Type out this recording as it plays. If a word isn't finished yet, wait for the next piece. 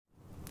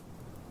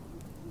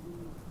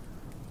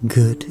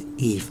Good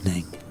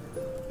evening,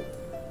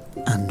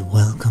 and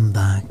welcome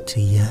back to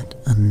yet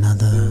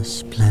another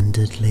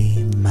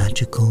splendidly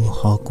magical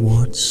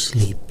Hogwarts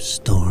sleep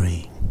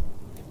story.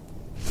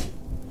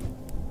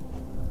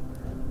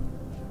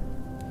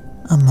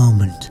 A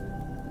moment,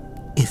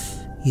 if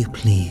you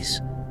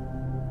please,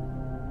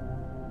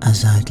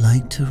 as I'd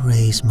like to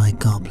raise my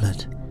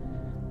goblet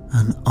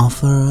and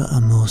offer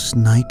a most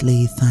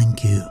knightly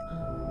thank you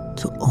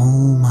to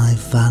all my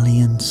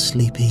valiant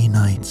sleepy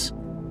knights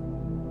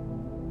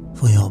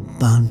for your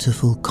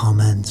bountiful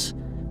comments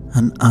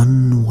and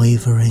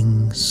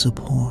unwavering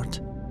support,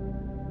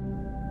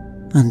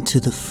 and to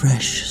the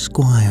fresh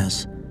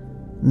squires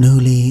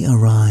newly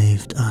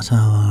arrived at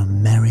our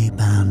merry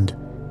band,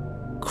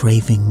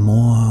 craving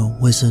more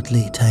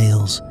wizardly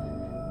tales,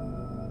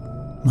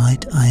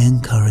 might I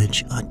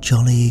encourage a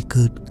jolly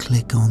good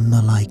click on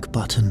the like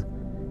button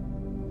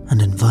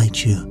and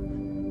invite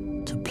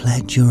you to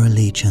pledge your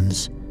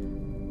allegiance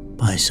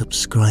by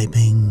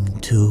subscribing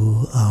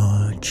to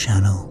our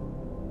channel.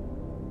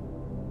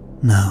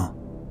 Now,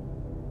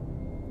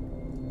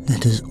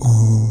 let us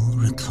all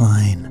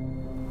recline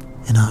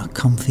in our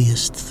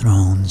comfiest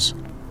thrones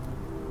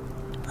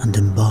and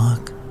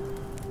embark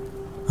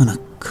on a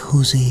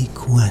cozy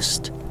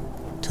quest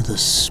to the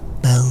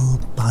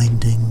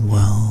spellbinding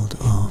world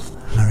of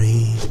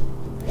Harry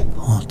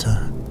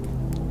Potter.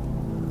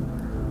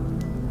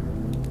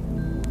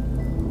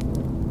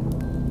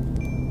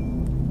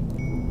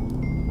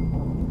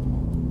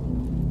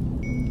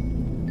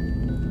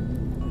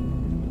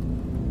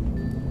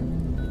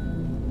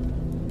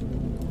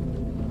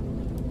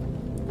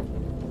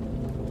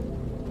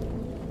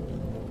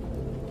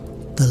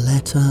 The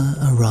letter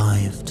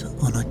arrived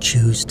on a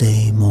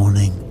Tuesday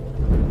morning,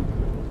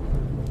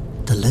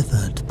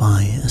 delivered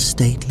by a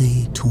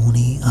stately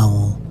tawny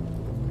owl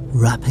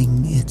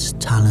rapping its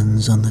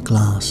talons on the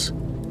glass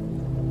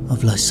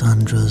of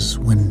Lysandra's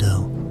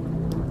window.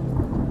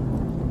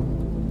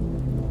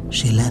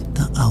 She let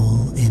the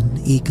owl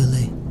in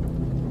eagerly,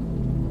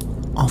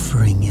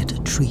 offering it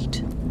a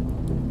treat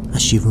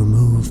as she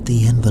removed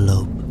the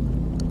envelope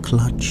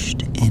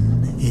clutched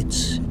in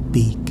its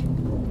beak.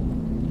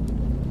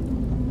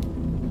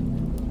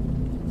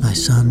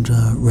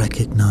 Lysandra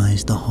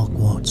recognized the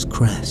Hogwarts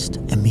crest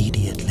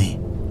immediately,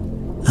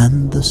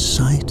 and the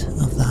sight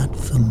of that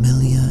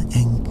familiar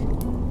ink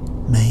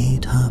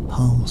made her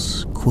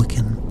pulse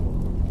quicken.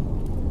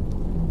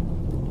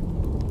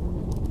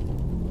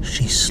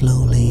 She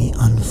slowly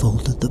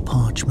unfolded the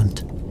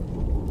parchment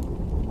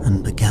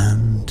and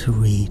began to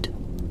read.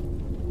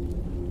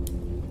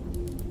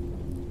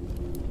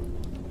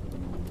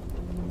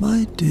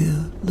 My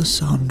dear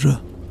Lysandra,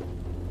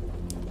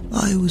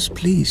 I was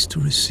pleased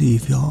to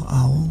receive your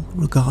owl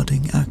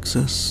regarding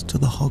access to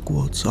the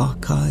Hogwarts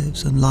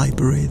archives and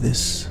library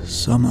this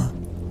summer.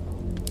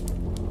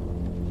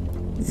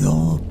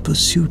 Your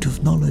pursuit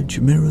of knowledge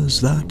mirrors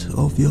that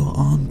of your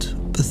Aunt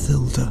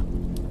Bathilda.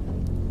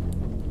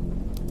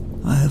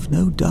 I have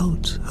no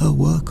doubt her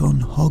work on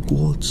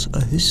Hogwarts: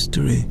 A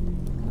History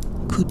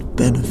could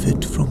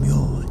benefit from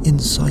your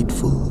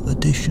insightful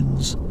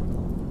additions.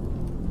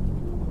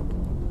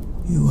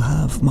 You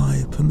have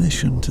my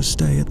permission to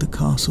stay at the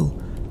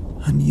castle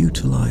and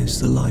utilize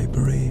the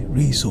library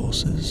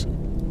resources,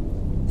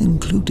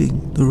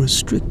 including the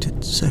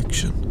restricted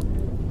section,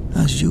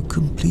 as you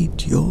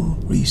complete your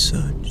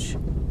research.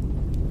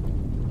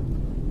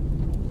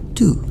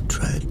 Do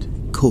tread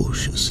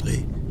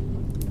cautiously.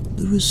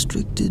 The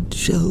restricted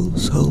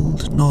shelves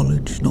hold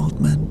knowledge not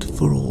meant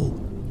for all.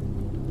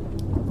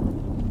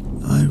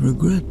 I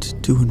regret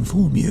to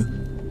inform you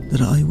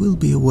that I will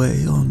be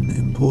away on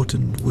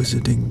important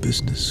wizarding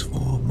business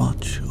for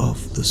much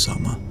of the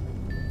summer.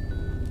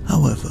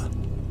 However,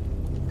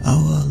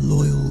 our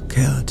loyal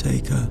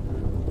caretaker,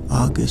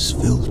 Argus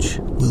Filch,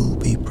 will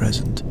be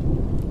present,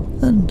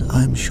 and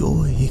I'm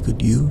sure he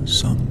could use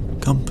some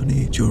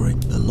company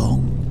during the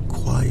long,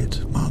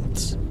 quiet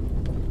months.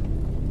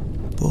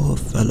 Poor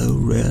fellow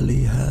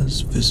rarely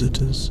has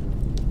visitors.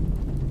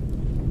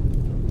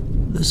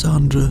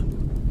 Lysandra,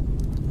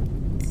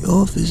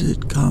 your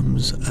visit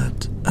comes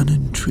at an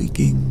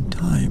intriguing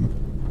time.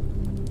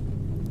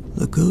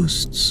 The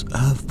ghosts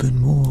have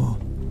been more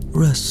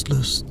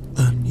restless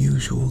than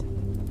usual.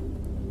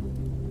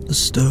 The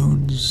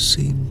stones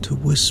seem to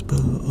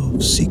whisper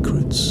of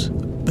secrets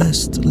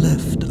best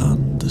left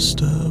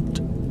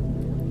undisturbed,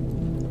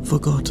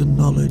 forgotten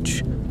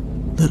knowledge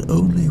that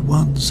only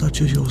one such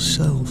as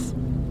yourself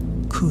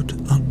could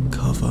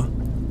uncover.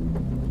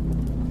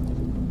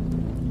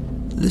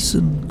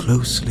 Listen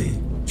closely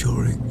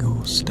during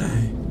your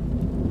stay.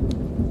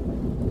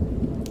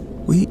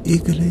 We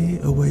eagerly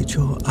await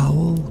your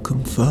owl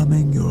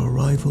confirming your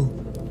arrival.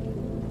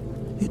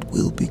 It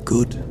will be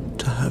good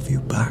to have you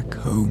back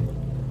home.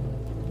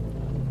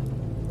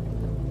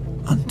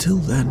 Until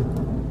then,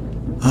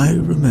 I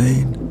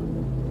remain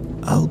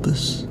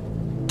Albus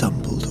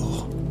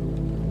Dumbledore.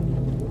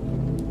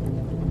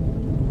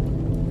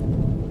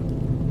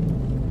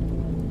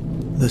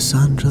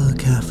 Lysandra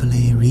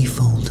carefully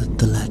refolded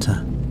the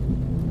letter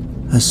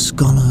a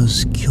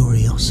scholar's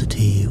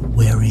curiosity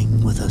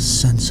wearing with a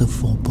sense of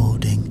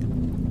foreboding.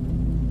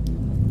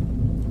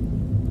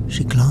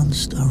 She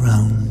glanced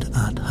around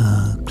at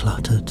her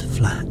cluttered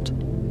flat,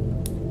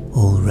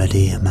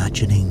 already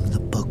imagining the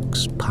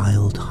books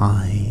piled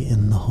high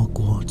in the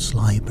Hogwarts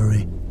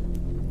library.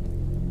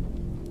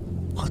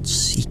 What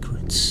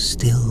secrets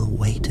still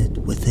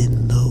waited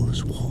within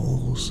those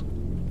walls?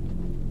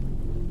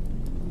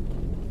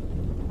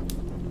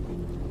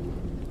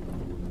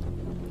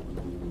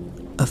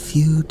 A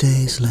few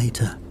days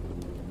later,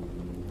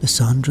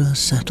 Lysandra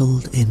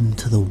settled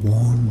into the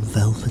worn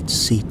velvet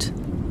seat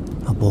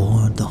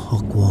aboard the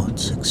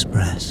Hogwarts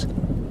Express,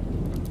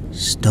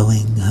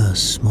 stowing her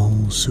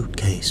small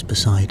suitcase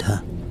beside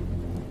her.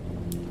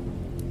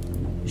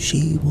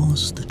 She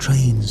was the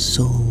train's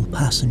sole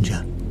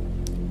passenger.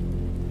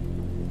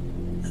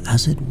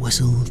 As it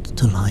whistled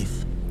to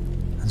life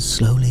and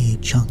slowly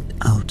chugged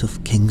out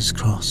of King's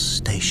Cross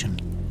station,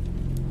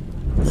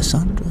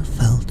 Lysandra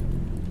felt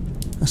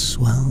a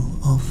swell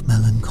of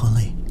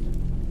melancholy.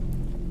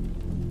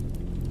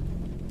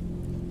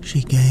 She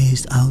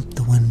gazed out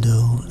the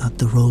window at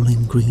the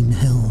rolling green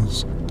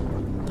hills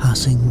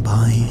passing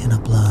by in a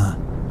blur,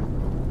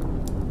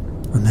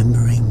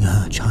 remembering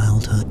her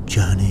childhood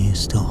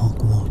journeys to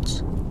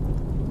Hogwarts.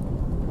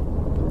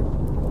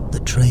 The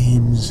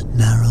train's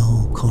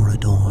narrow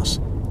corridors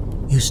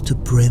used to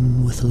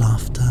brim with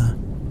laughter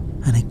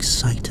and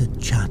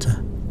excited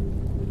chatter.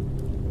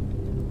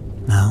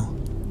 Now,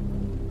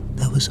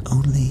 there was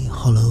only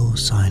hollow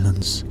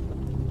silence,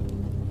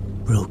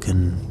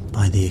 broken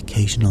by the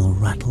occasional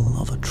rattle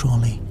of a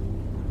trolley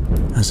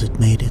as it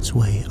made its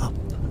way up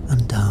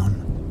and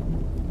down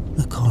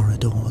the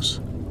corridors.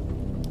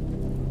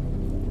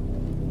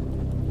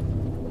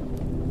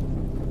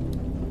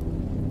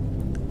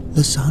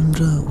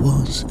 Lysandra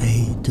was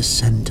a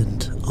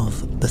descendant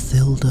of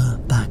Bathilda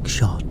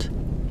Bagshot,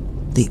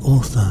 the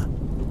author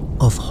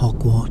of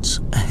Hogwarts: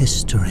 A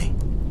History.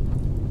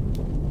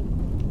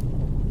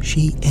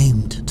 She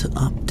aimed to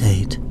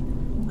update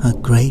her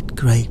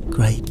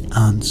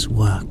great-great-great-aunt's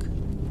work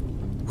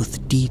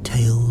with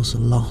details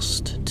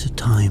lost to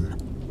time.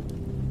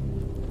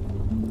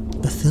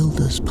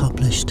 Bathilda's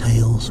published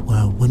tales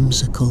were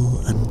whimsical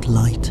and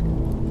light,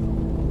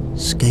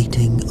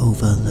 skating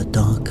over the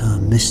darker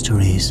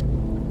mysteries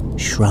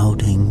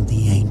shrouding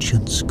the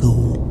ancient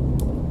school.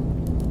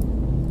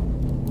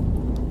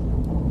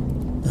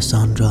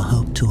 Lysandra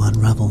hoped to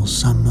unravel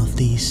some of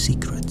these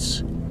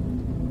secrets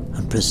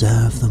and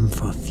preserve them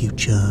for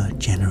future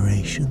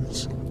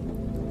generations.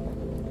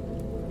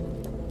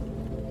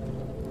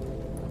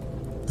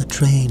 The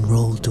train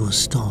rolled to a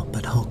stop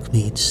at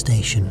Hogsmeade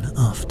Station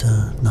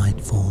after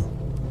nightfall.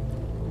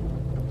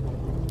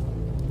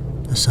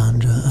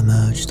 Lysandra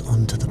emerged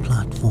onto the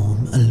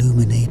platform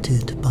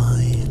illuminated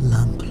by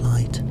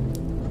lamplight.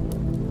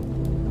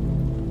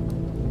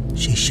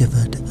 She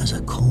shivered as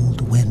a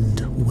cold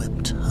wind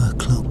whipped her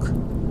cloak.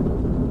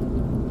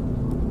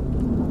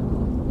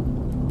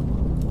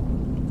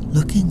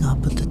 Looking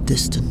up at the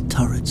distant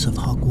turrets of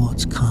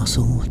Hogwarts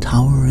Castle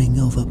towering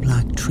over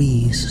black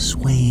trees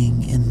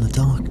swaying in the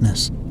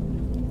darkness,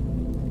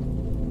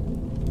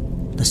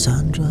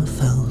 Lysandra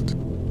felt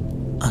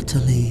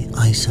utterly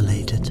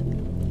isolated.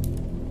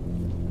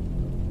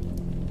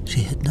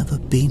 She had never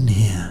been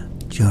here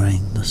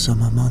during the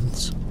summer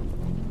months.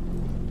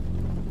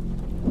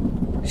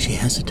 She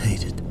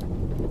hesitated,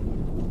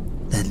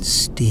 then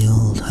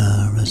steeled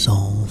her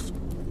resolve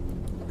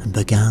and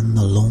began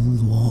the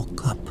long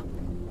walk up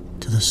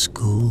to the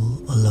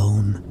school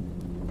alone.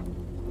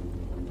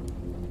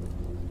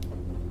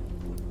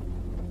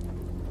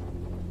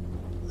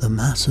 The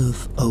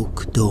massive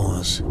oak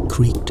doors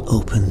creaked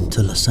open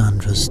to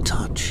Lysandra's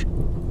touch.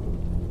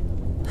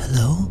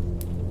 "Hello?"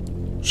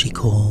 she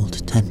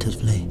called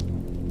tentatively.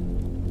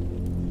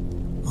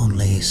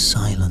 Only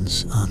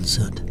silence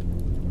answered.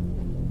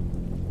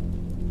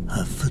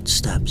 Her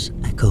footsteps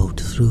echoed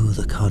through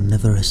the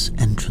carnivorous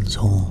entrance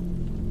hall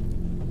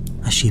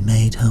as she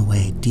made her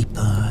way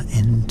deeper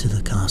into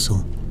the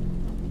castle,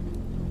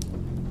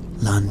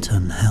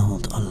 lantern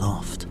held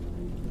aloft.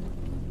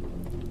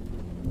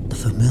 The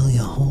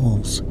familiar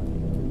halls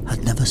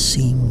had never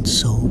seemed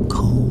so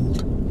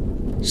cold,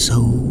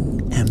 so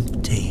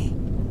empty.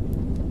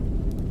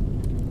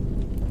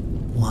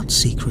 What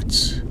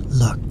secrets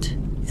lurked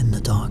in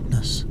the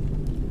darkness?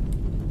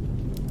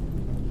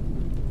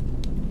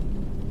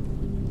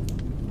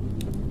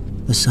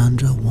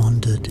 Lysandra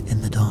wandered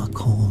in the dark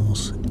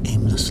halls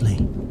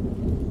aimlessly,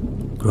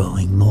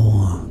 growing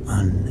more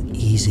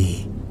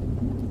uneasy.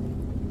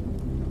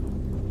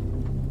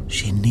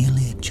 She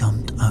nearly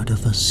jumped out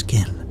of her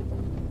skin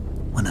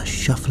when a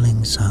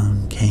shuffling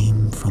sound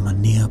came from a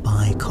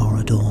nearby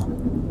corridor.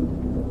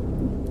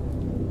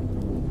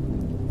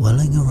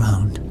 Whirling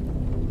around,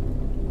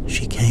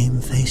 she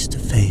came face to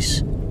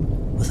face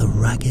with a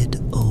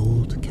ragged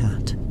old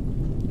cat.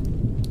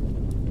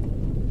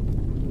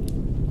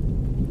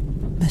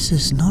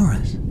 "Mrs.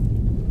 Norris,"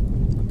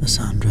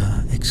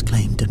 Lysandra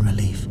exclaimed in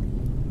relief,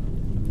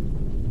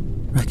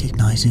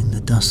 recognizing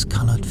the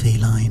dust-colored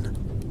feline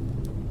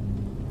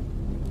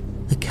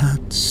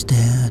cat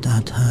stared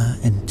at her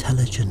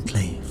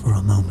intelligently for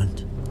a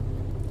moment,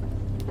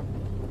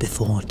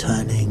 before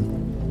turning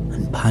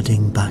and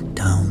padding back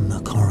down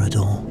the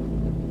corridor.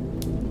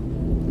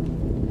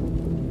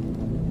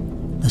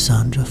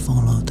 Lysandra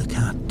followed the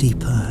cat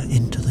deeper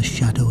into the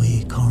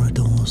shadowy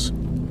corridors.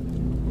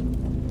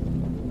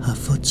 Her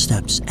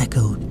footsteps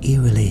echoed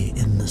eerily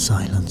in the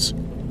silence.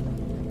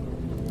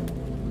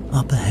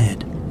 Up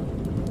ahead,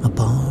 a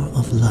bar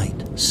of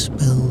light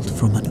spilled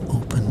from an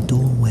open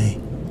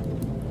doorway.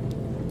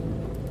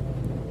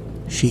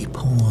 She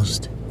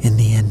paused in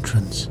the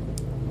entrance,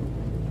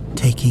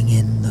 taking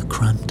in the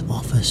cramped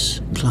office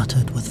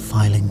cluttered with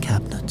filing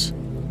cabinets.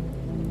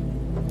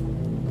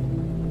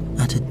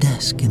 At a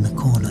desk in the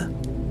corner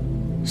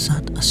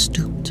sat a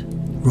stooped,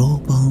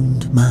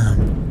 raw-boned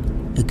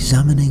man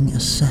examining a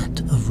set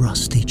of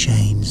rusty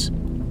chains.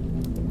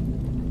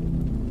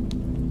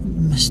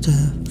 "Mr.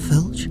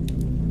 Filch?"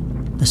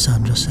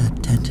 Lysandra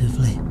said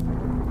tentatively.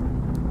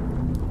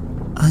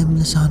 "I'm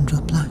Lysandra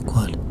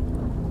Blackwood.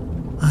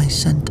 I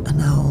sent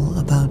an owl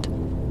about—"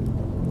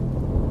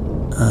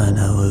 "I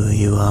know who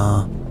you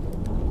are,"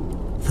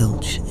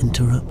 Filch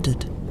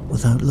interrupted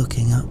without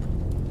looking up.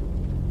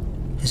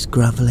 His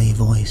gravelly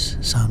voice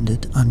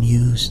sounded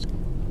unused.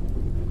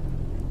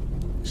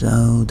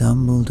 "So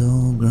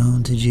Dumbledore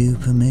granted you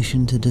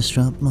permission to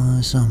disrupt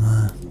my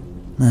summer,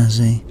 has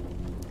he?"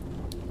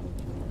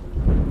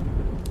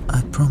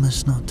 "I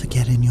promise not to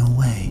get in your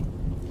way,"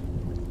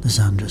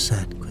 Lysandra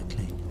said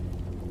quickly.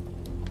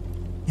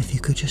 "If you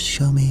could just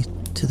show me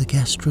to the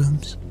guest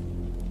rooms?"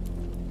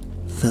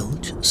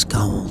 Filch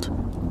scowled,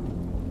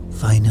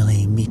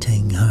 finally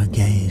meeting her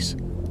gaze.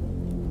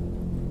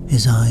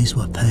 His eyes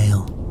were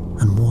pale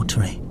and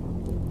watery.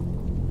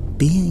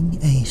 Being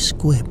a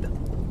squib,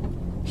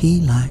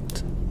 he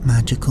lacked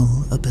magical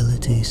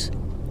abilities,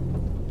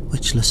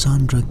 which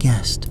Lysandra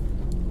guessed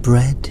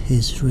bred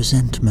his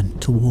resentment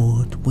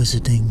toward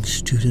wizarding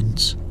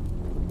students.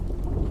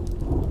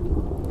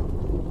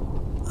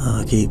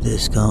 "I keep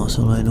this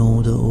castle in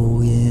order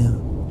all year.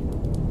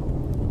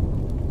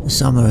 The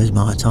summer is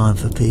my time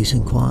for peace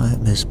and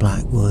quiet, Miss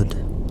Blackwood.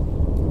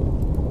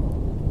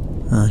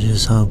 I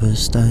just hope it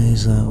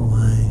stays that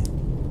way."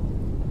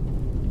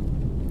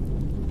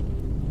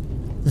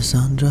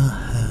 Lysandra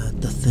heard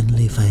the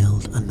thinly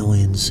veiled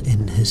annoyance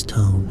in his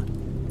tone.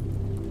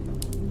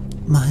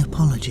 "My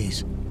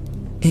apologies.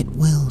 It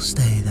will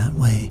stay that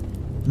way,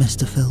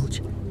 Mr.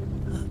 Filch.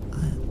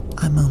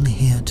 I'm only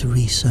here to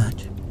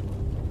research."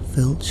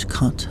 Filch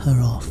cut her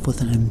off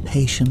with an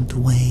impatient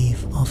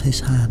wave of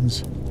his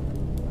hands.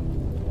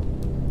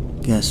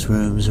 "Guest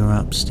rooms are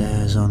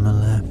upstairs on the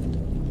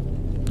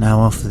left.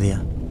 Now off with you.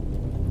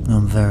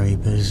 I'm very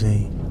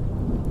busy."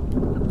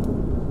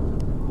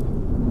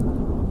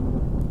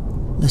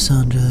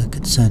 Lysandra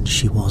could sense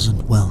she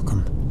wasn't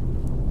welcome.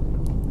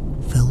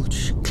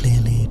 Filch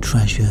clearly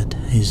treasured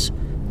his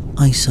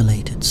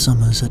isolated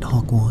summers at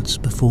Hogwarts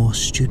before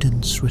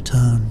students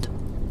returned.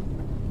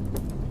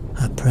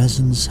 Her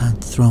presence had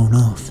thrown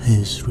off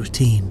his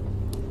routine.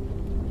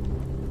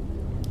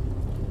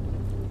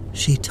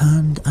 She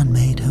turned and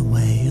made her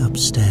way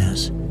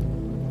upstairs,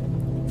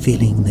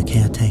 feeling the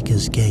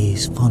caretaker's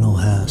gaze follow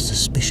her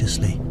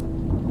suspiciously.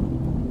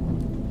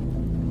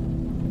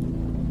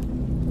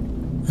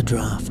 A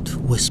draft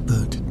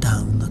whispered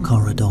down the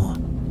corridor,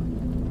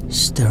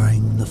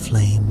 stirring the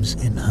flames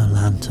in her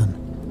lantern.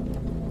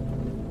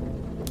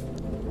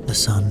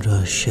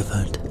 Lysandra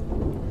shivered.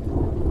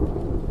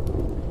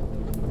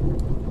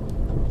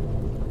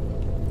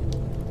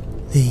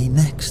 The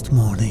next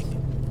morning,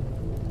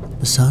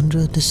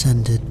 Lysandra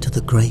descended to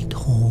the great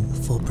hall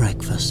for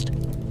breakfast.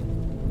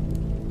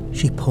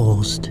 She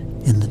paused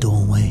in the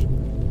doorway,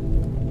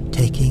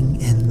 taking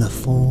in the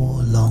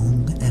 4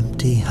 long,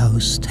 empty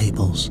house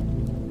tables.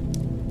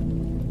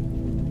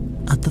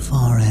 At the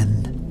far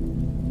end,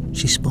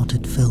 she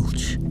spotted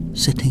Filch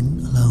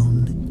sitting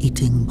alone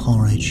eating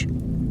porridge.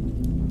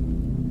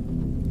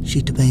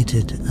 She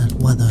debated at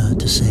whether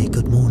to say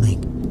good morning,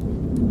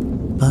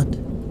 but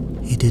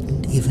he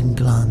didn't even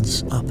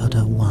glance up at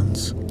her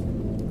once.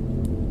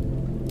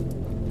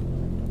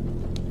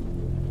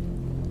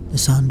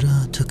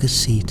 Lysandra took a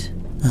seat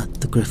at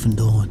the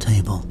Gryffindor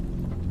table,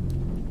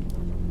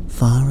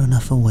 far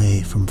enough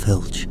away from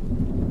Filch,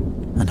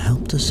 and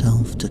helped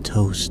herself to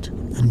toast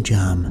and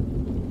jam.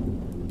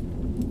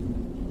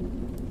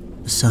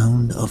 The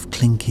sound of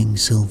clinking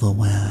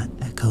silverware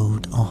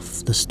echoed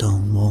off the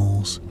stone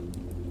walls.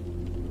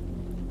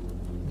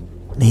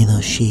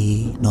 Neither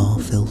she nor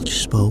Filch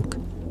spoke.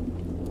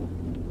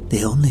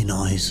 The only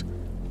noise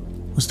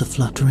was the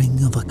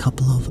fluttering of a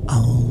couple of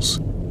owls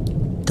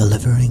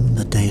delivering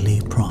the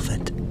daily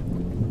profit.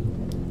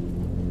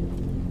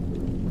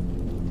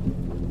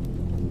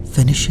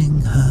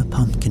 Finishing her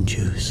pumpkin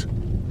juice,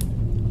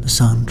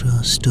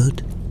 Lysandra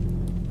stood,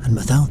 and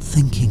without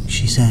thinking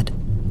she said,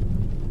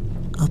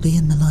 "I'll be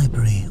in the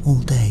library all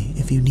day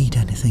if you need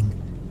anything,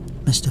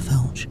 Mr.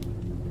 Filch."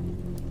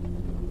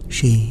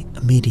 She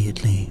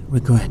immediately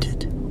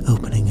regretted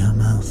opening her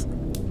mouth.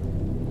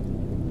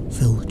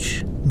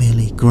 Filch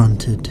merely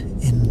grunted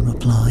in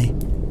reply,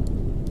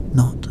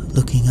 not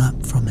looking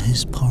up from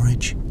his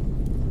porridge.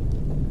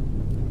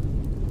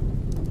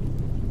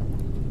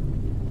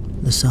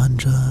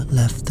 Lysandra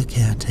left the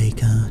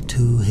caretaker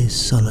to his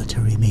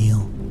solitary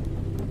meal.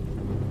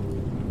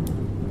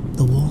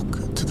 The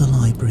walk to the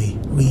library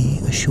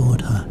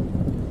reassured her.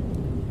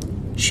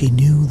 She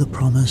knew the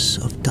promise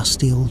of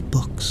dusty old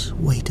books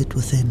waited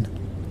within,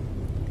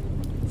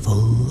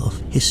 full of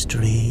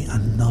history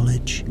and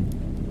knowledge.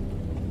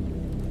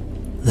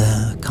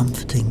 Their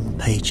comforting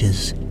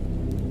pages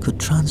could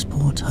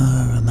transport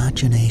her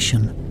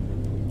imagination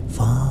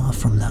far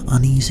from the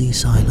uneasy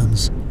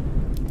silence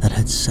that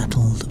had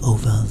settled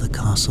over the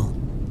castle.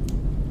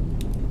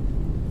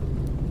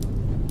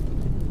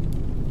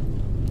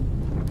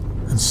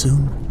 And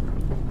soon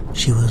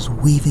she was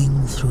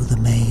weaving through the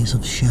maze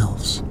of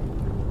shelves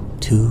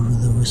to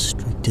the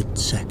restricted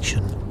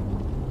section.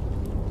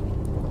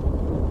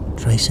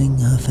 Tracing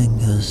her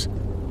fingers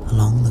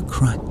along the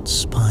cracked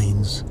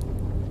spines,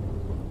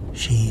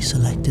 she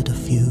selected a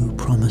few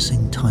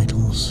promising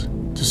titles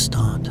to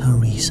start her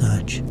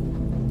research.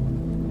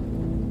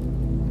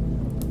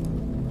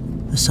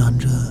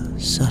 Lysandra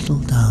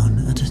settled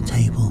down at a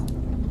table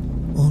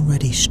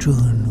already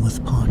strewn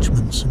with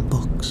parchments and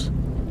books.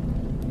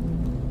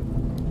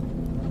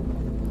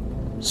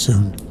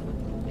 Soon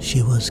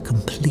she was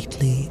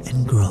completely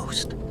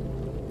engrossed,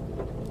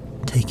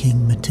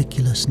 taking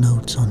meticulous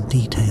notes on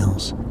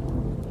details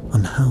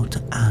on how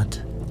to add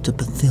to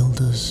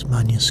Bathilda's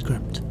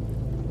manuscript.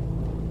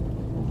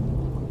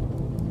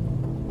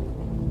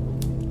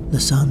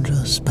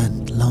 Lysandra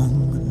spent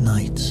long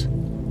nights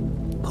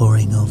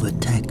poring over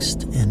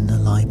text in the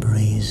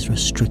library's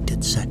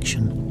restricted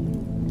section.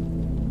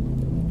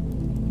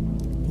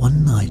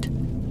 One night,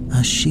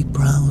 as she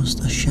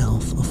browsed a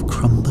shelf of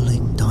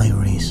crumbling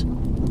diaries,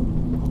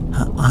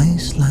 her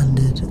eyes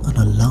landed on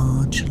a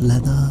large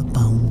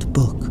leather-bound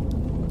book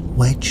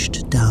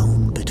wedged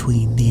down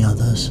between the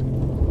others.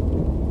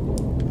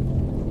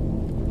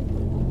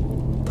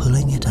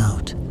 Pulling it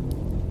out,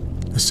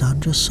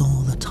 Lysandra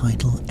saw the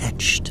title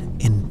etched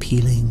in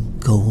peeling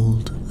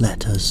gold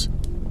letters.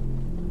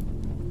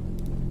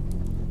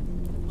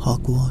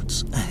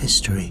 Hogwarts, a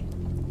History.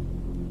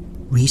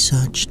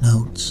 Research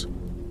Notes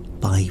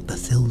by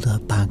Bathilda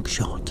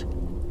Bagshot.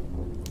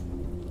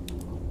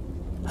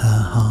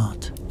 Her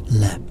heart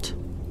leapt.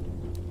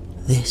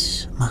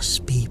 This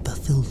must be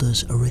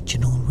Bathilda's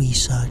original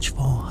research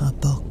for her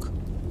book.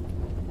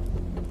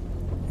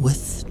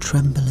 With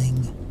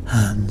trembling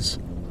hands,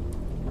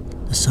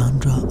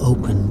 Lysandra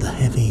opened the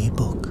heavy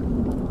book.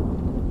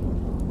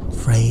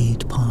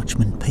 Frayed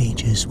parchment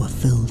pages were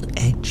filled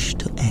edge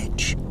to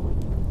edge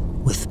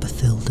with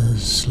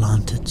Bathilda's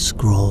slanted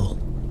scrawl,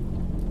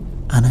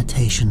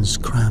 annotations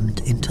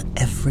crammed into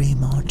every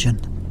margin.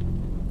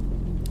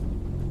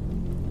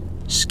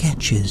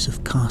 Sketches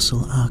of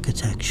castle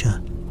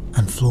architecture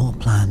and floor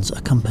plans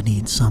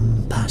accompanied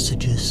some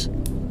passages.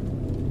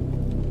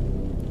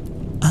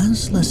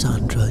 As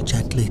Lysandra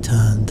gently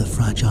turned the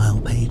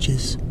fragile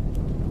pages,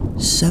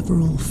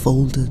 several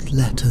folded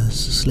letters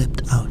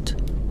slipped out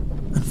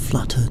and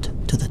fluttered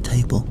to the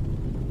table.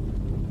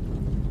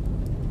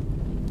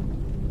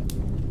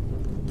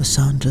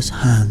 Lysandra's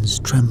hands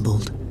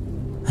trembled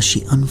as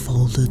she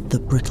unfolded the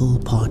brittle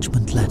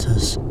parchment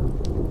letters.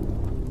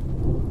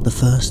 The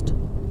first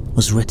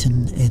was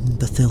written in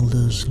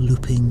Bathilda's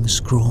looping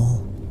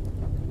scrawl.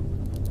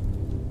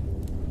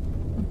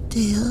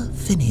 Dear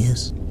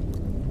Phineas,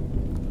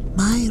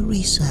 my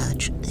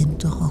research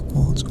into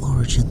Hogwarts'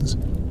 origins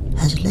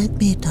has led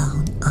me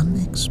down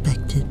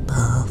unexpected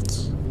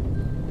paths.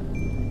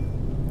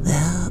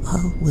 There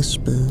are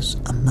whispers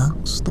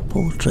amongst the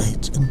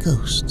portraits and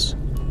ghosts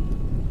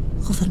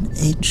of an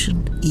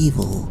ancient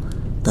evil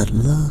that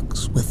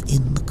lurks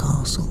within the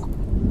castle.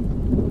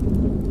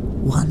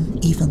 One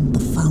even the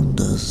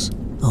founders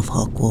of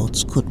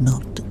Hogwarts could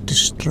not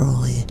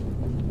destroy.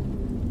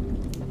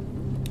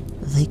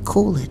 They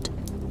call it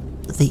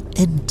the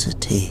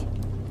Entity.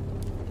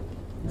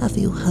 Have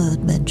you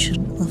heard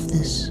mention of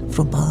this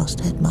from past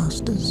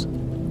headmasters?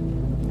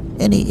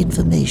 Any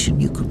information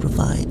you could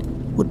provide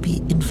would be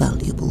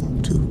invaluable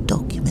to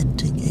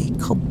documenting a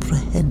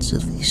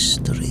comprehensive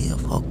history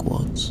of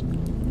Hogwarts.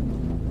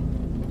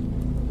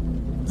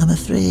 I'm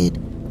afraid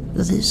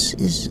this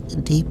is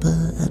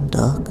deeper and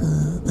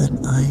darker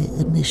than I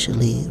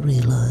initially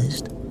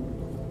realized.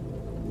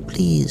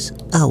 Please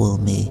owl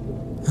me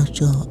at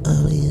your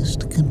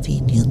earliest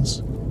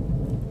convenience.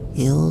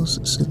 Yours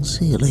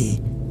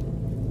sincerely,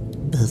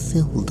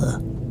 Bathilda.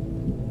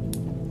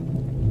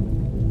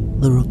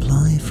 The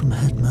reply from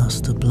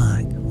Headmaster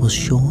Black was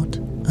short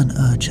and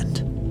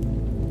urgent.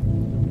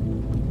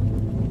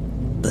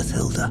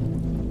 Bathilda,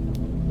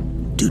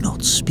 do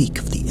not speak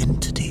of the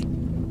Entity,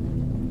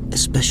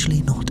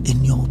 especially not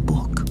in your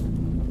book.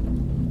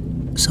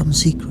 Some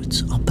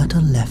secrets are better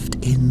left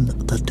in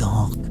the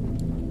dark.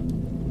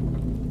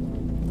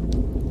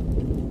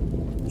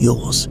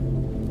 Yours,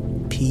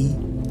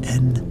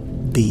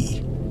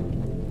 P.N.B.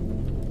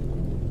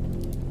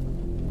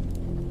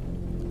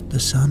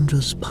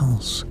 Lysandra's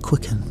pulse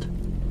quickened.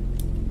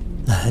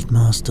 The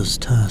headmaster's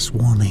terse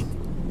warning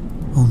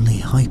only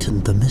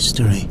heightened the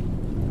mystery.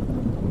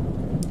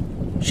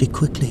 She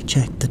quickly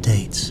checked the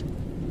dates.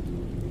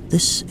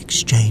 This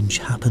exchange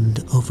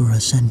happened over a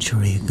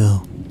century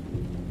ago.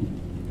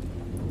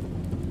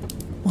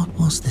 What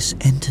was this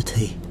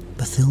entity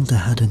Bathilda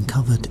had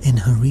uncovered in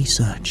her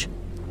research?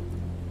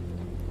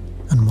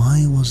 And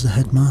why was the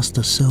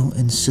headmaster so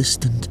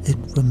insistent it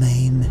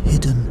remain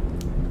hidden?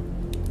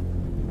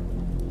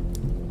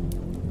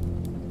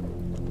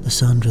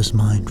 Lysandra's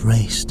mind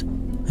raced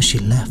as she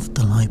left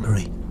the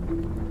library,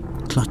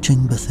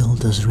 clutching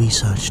Bathilda's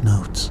research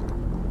notes.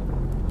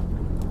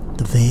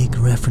 The vague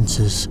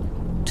references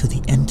to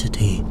the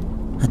entity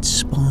had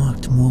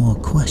sparked more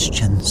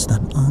questions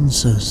than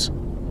answers.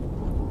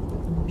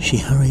 She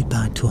hurried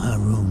back to her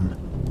room,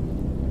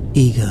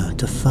 eager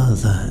to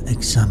further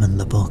examine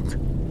the book.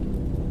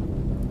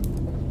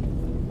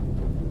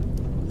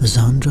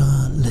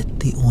 Lysandra lit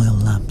the oil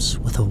lamps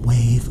with a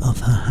wave of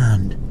her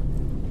hand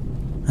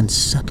and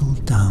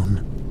settled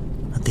down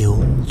at the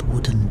old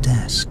wooden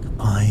desk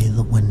by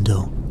the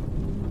window.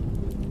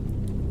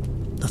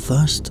 The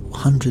first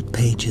 100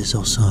 pages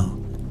or so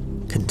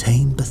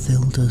contained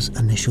Bathilda's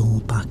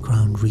initial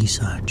background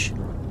research.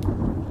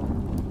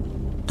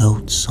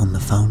 Notes on the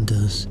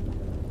founders,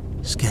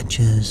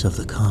 sketches of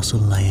the castle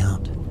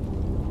layout,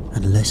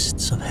 and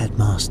lists of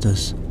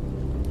headmasters.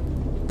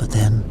 But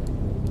then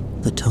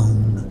the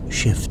tone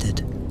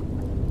shifted.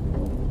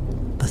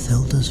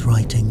 Bathilda's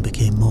writing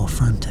became more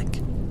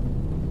frantic,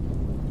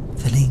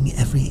 filling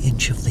every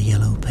inch of the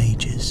yellow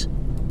pages.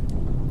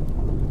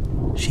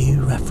 She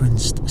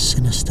referenced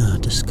sinister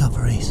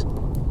discoveries,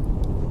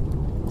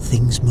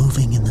 things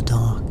moving in the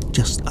dark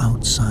just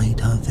outside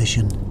her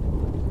vision,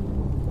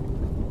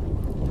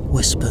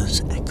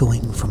 whispers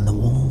echoing from the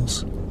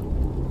walls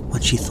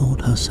when she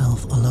thought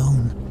herself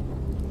alone.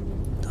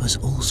 There was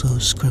also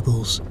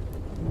scribbles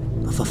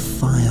of a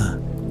fire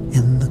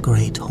in the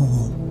great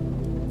hall.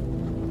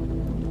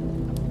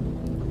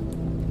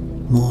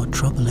 More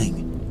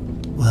troubling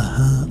were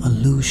her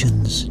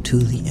allusions to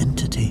the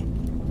entity.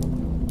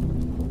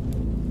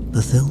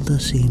 Bathilda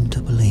seemed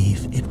to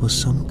believe it was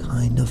some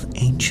kind of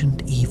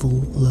ancient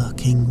evil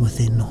lurking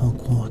within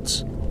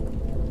Hogwarts,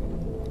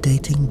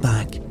 dating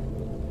back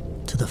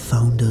to the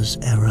Founders'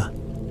 era.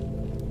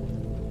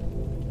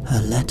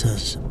 Her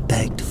letters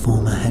begged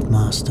former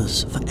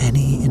headmasters for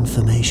any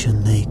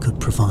information they could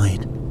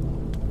provide.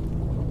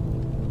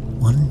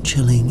 One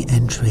chilling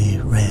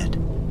entry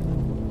read,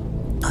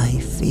 "I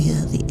fear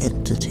the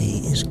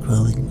entity is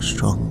growing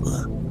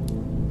stronger,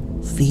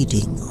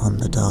 feeding on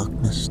the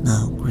darkness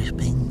now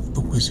gripping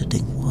the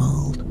wizarding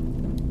world."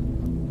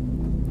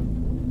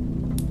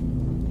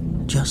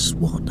 Just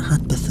what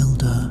had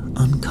Bathilda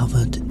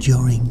uncovered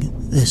during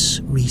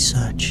this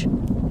research?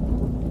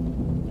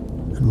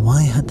 And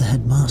why had the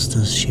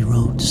headmasters she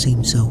wrote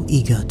seemed so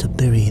eager to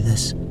bury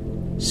this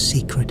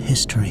secret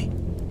history?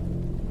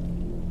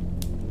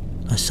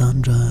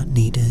 Lysandra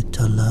needed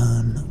to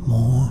learn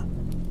more.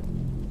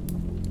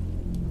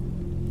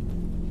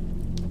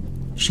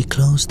 She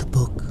closed the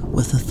book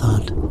with a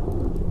thud,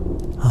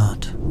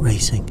 heart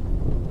racing.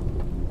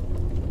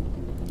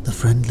 The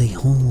friendly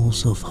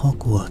halls of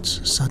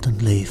Hogwarts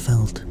suddenly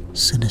felt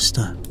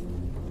sinister.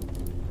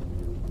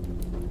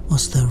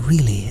 Was there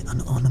really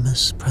an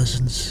ominous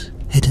presence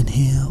hidden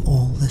here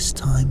all this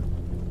time?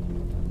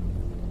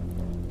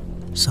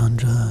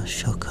 Sandra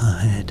shook her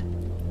head.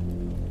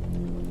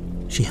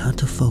 She had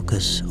to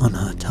focus on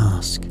her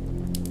task.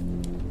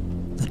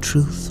 The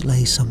truth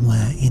lay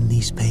somewhere in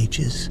these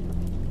pages,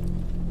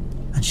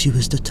 and she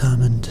was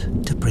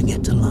determined to bring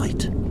it to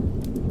light.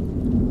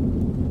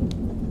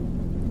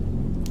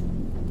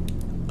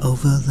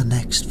 Over the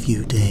next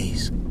few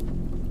days,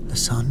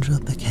 Lysandra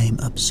became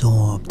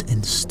absorbed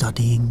in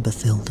studying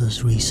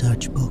Bathilda's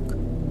research book,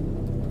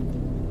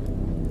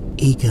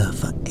 eager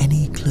for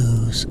any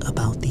clues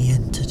about the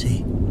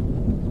entity.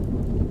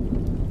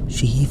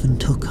 She even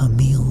took her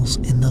meals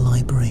in the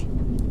library,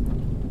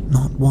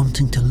 not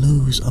wanting to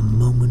lose a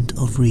moment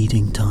of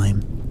reading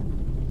time.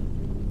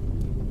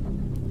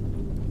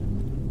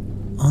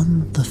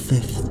 On the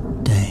 5th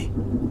day,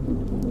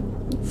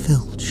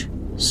 Filch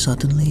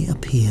suddenly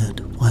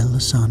appeared while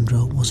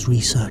Lysandra was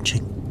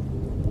researching.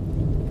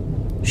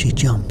 She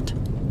jumped,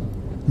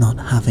 not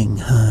having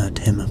heard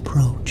him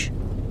approach.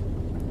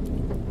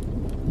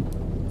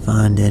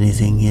 "Find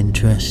anything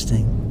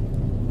interesting?"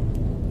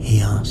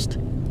 he asked,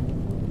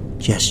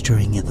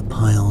 gesturing at the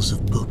piles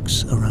of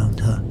books around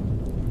her.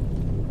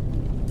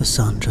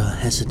 Lysandra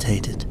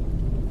hesitated.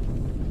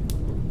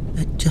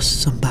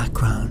 "Just some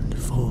background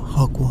for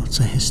Hogwarts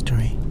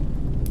history."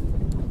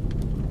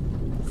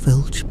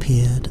 Filch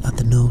peered at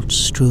the notes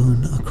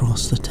strewn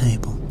across the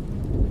table.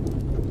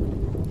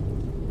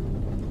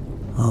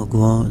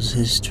 "Hogwarts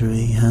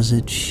history has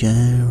its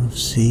share of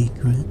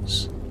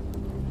secrets,"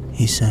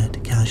 he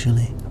said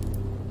casually,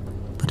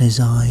 but his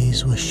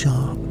eyes were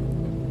sharp.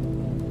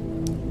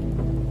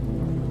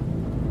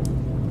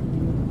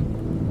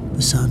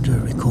 Lysandra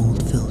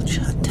recalled Filch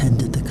had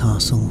tended the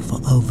castle for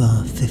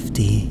over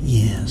 50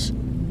 years.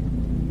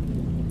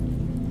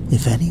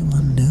 If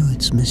anyone knew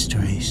its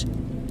mysteries,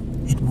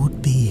 it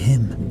would be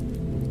him.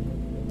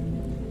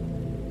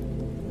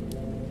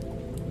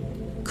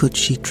 Could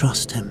she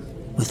trust him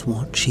with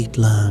what she'd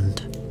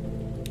learned?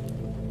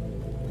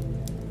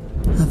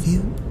 Have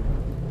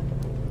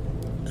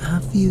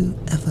you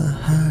ever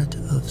heard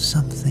of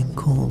something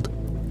called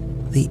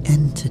the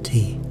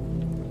entity?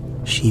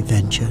 She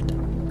ventured.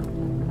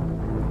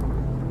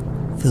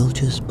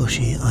 Filch's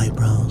bushy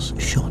eyebrows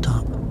shot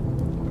up.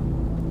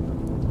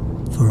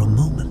 For a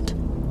moment,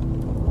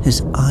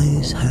 his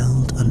eyes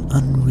held an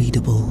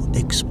unreadable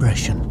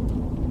expression.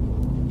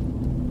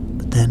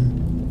 But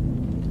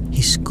then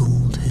he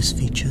schooled his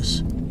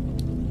features.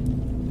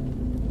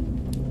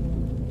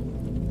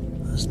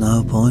 There's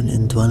no point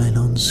in dwelling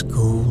on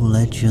school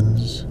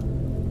legends,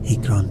 he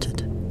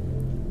grunted.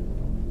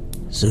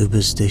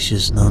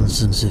 Superstitious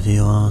nonsense if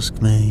you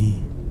ask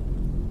me.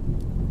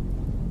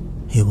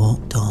 He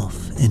walked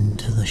off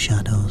into the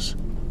shadows.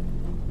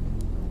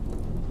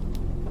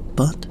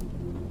 But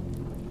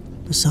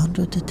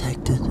Lysandra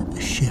detected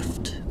a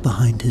shift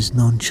behind his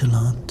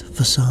nonchalant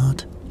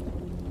facade.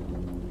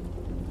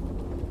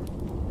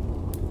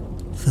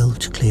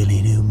 Filch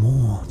clearly knew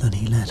more than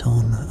he let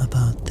on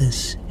about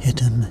this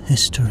hidden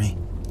history.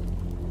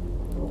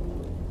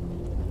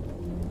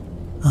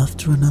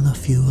 After another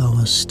few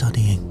hours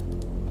studying,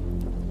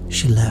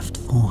 she left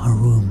for her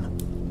room.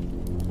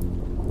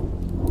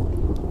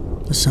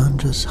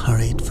 Lysandra's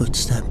hurried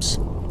footsteps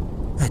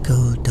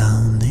echoed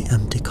down the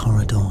empty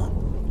corridor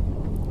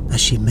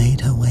as she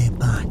made her way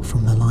back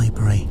from the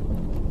library,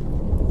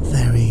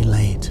 very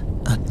late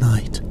at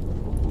night.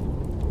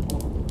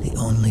 The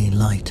only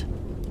light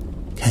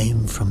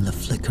came from the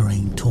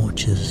flickering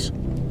torches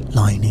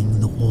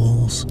lining the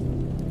walls,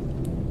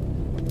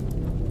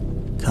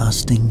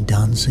 casting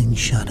dancing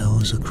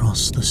shadows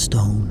across the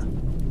stone.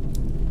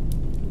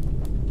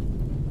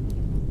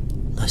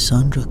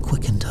 Lysandra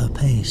quickened her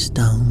pace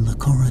down the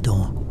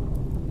corridor,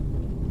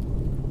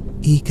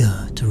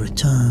 eager to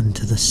return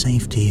to the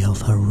safety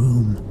of her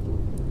room.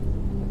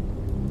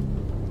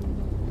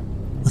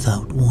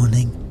 Without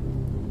warning,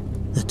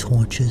 the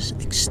torches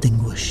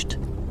extinguished,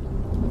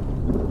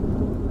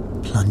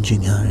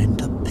 plunging her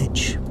into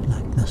pitch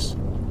blackness.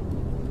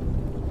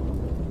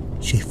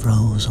 She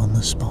froze on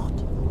the spot,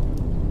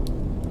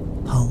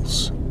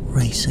 pulse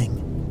racing.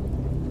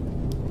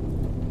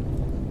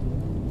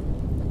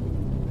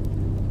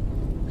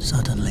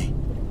 Suddenly,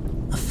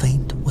 a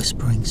faint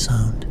whispering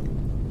sound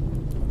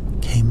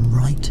came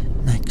right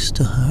next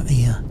to her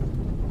ear.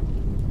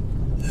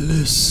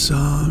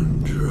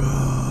 Lysandra.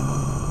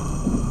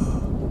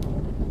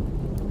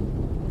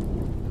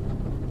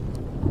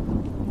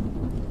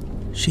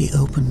 She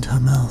opened her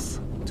mouth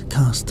to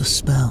cast a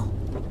spell,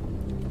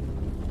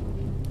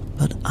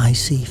 but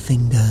icy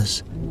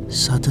fingers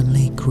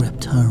suddenly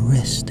gripped her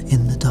wrist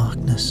in the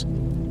darkness.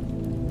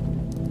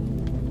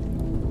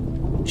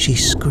 She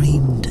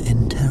screamed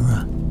in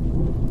terror.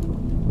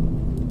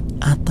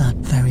 At that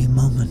very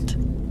moment,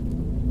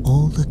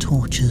 all the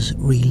torches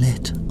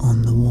relit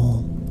on the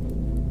wall,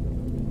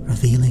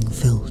 revealing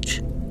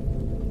Filch,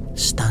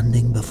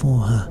 standing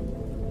before her,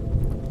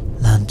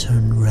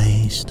 lantern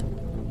raised.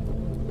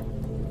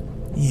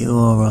 You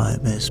all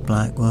right, Miss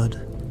Blackwood?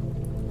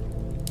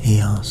 He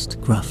asked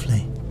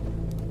gruffly.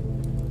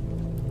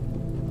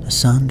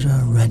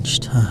 Lysandra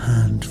wrenched her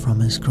hand from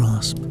his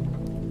grasp,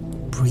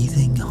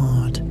 breathing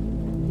hard.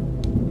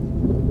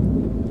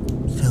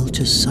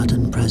 Filch's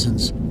sudden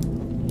presence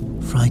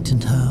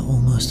frightened her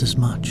almost as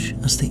much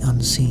as the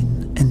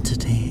unseen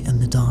entity in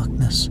the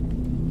darkness.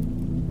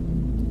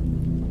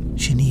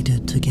 She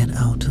needed to get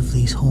out of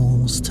these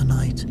halls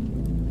tonight.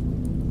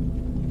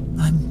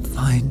 I'm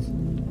fine.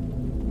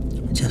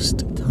 Just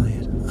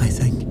tired, I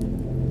think,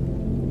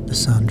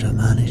 Lysandra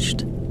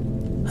managed,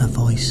 her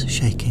voice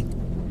shaking.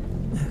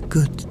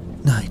 Good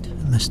night,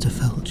 Mr.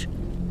 Filch.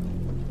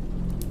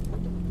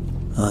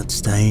 I'd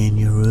stay in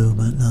your room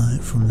at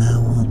night from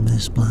now on,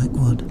 Miss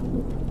Blackwood.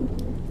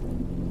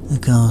 The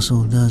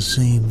castle does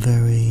seem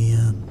very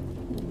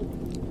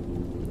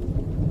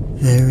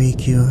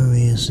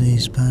curious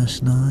these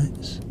past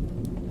nights.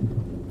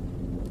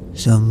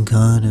 Some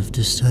kind of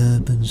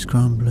disturbance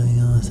crumbling,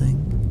 I think.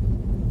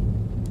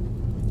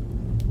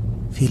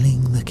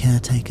 Feeling the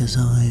caretaker's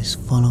eyes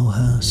follow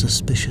her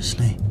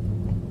suspiciously,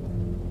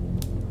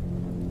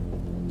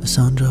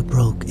 Lysandra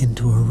broke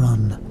into a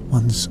run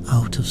once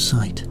out of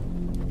sight,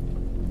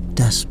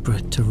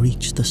 desperate to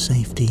reach the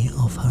safety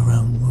of her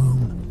own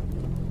room.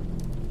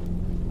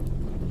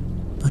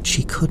 But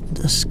she couldn't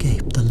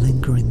escape the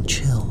lingering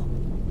chill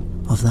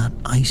of that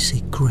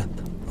icy grip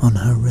on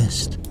her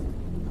wrist,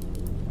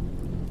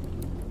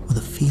 or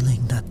the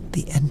feeling that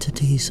the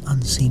entity's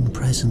unseen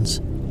presence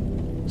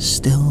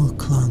still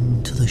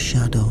clung to the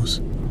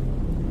shadows.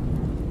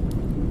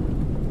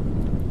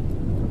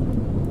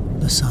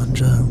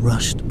 Lysandra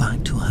rushed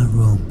back to her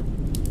room,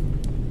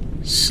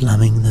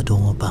 slamming the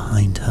door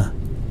behind her.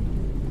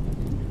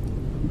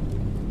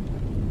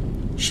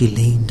 She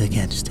leaned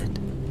against it,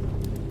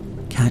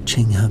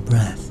 catching her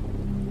breath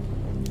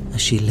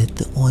as she lit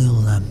the oil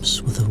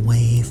lamps with a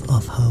wave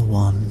of her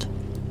wand.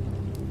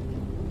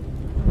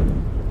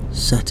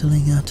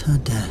 Settling at her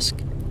desk,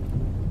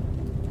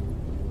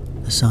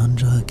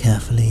 Lysandra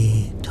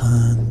carefully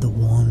turned the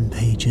worn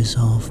pages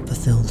of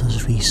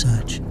Bathilda's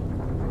research.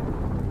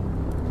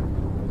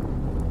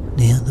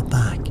 Near the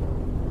back,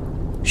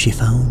 she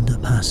found a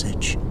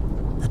passage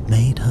that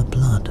made her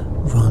blood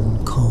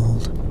run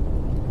cold.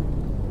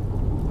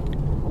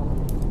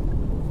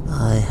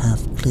 I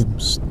have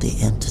glimpsed the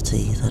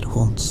entity that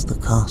haunts the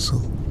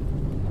castle.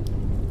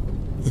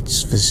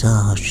 Its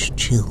visage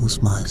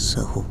chills my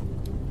soul.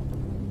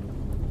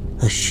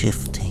 A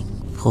shifting,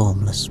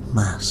 formless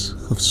mass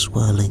of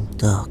swirling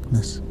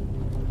darkness.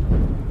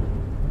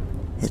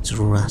 Its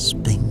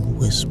rasping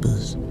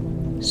whispers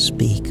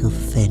speak of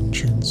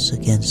vengeance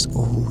against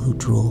all who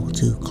draw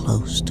too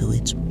close to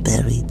its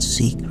buried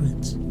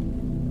secrets.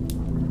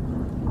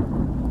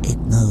 It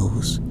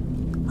knows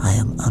I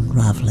am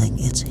unraveling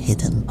its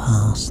hidden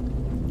past,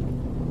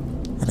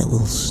 and it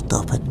will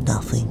stop at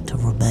nothing to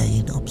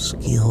remain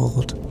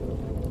obscured.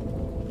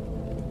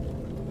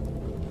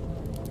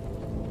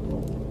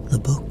 The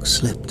book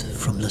slipped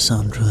from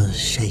Lysandra's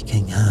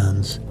shaking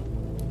hands.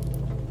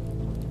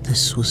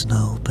 This was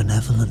no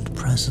benevolent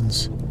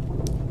presence,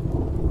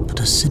 but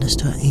a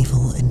sinister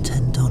evil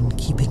intent on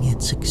keeping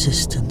its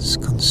existence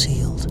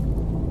concealed.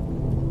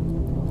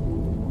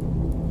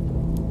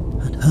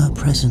 And her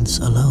presence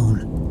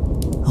alone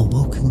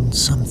awoken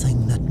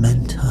something that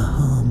meant her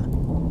harm.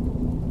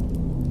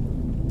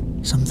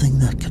 Something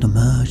that could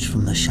emerge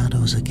from the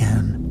shadows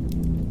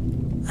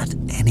again at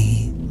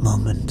any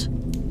moment.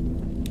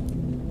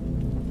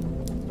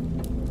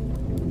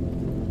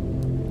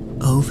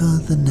 Over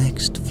the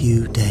next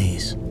few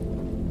days,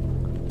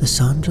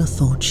 Lysandra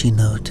thought she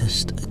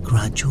noticed a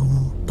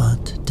gradual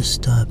but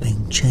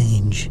disturbing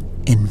change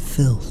in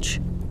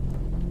Filch.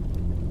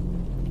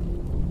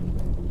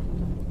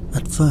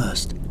 At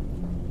first,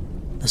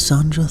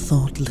 Lysandra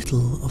thought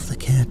little of the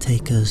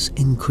caretaker's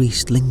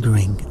increased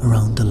lingering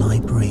around the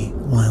library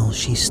while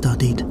she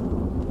studied.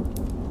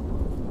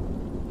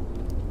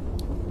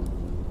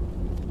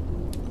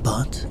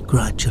 But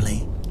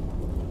gradually,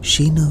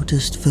 she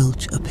noticed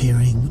Filch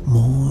appearing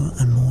more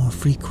and more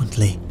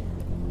frequently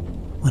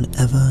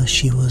whenever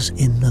she was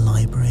in the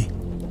library,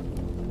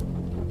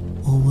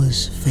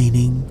 always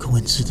feigning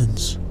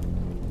coincidence.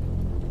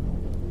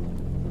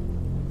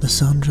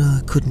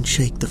 Lysandra couldn't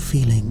shake the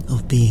feeling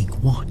of being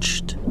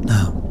watched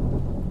now.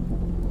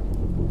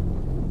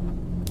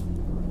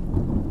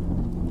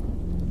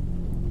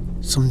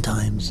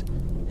 Sometimes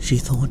she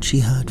thought she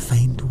heard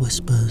faint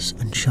whispers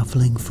and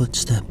shuffling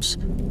footsteps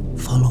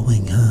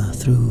following her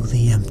through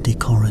the empty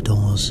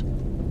corridors.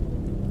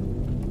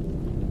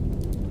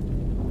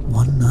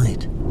 One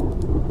night,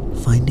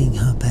 finding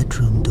her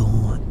bedroom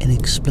door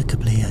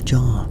inexplicably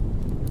ajar,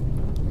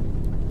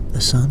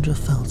 Lysandra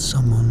felt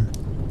someone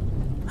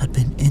had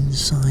been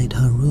inside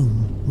her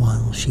room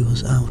while she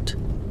was out,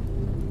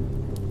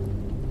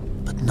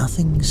 but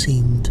nothing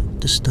seemed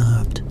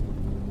disturbed.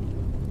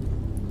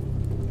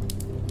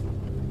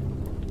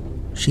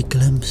 She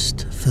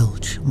glimpsed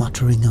Filch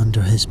muttering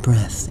under his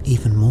breath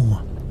even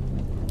more,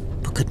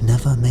 but could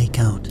never make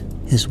out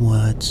his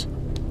words.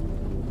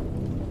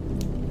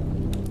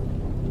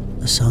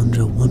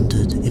 Lysandra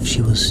wondered if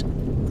she was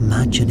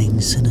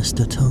imagining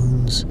sinister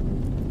tones,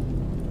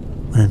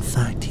 when in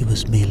fact he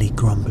was merely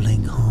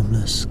grumbling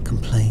harmless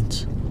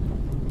complaints.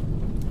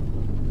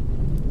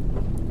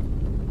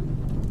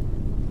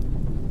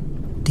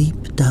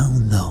 Deep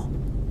down, though,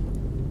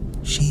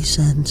 she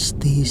sensed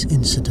these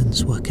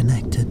incidents were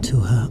connected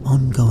to her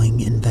ongoing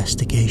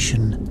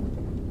investigation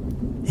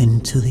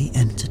into the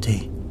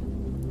entity.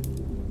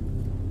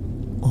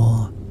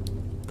 Or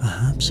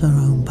perhaps her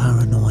own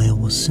paranoia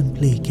was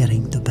simply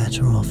getting the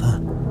better of her.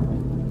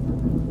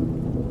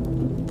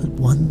 But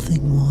one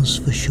thing was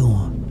for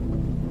sure.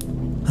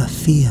 Her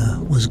fear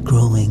was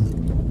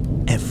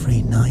growing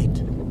every night.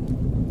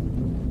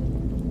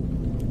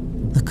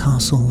 The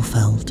castle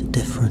felt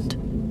different.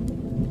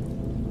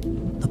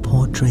 The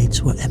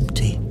portraits were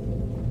empty,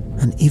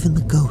 and even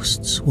the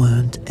ghosts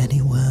weren't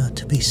anywhere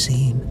to be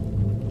seen.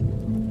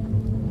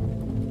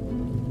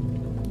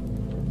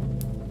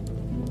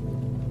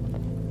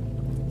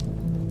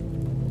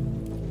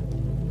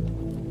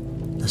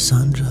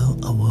 Lysandra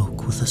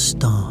awoke with a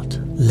start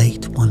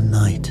late one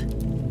night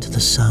to the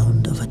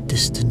sound of a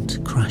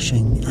distant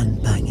crashing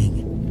and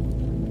banging.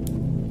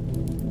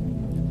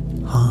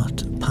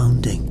 Heart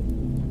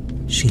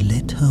pounding, she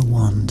lit her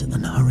wand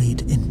and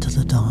hurried into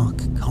the dark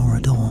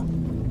corridor.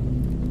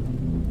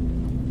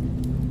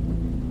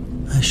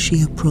 As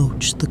she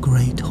approached the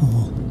great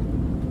hall,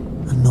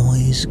 a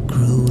noise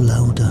grew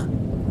louder,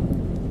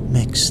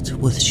 mixed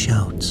with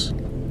shouts.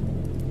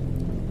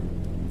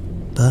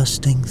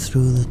 Bursting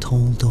through the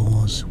tall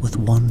doors with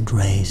wand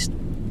raised,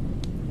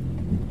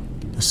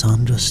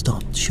 Lysandra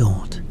stopped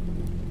short.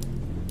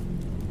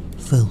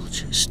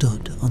 Filch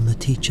stood on the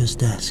teacher's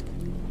desk,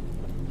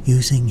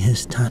 using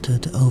his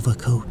tattered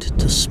overcoat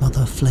to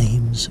smother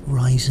flames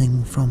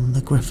rising from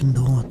the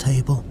Gryffindor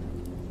table.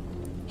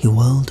 He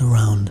whirled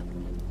around,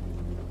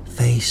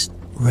 face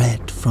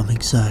red from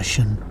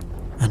exertion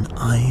and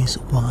eyes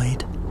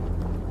wide.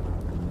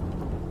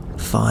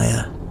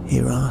 "Fire,"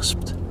 he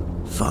rasped.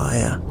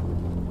 "Fire."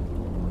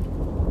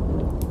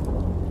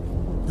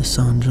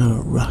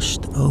 Lysandra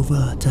rushed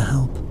over to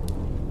help,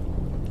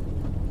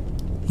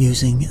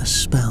 using a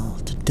spell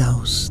to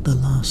douse the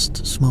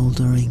last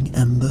smouldering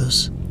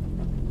embers.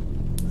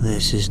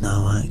 "This is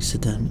no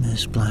accident,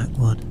 Miss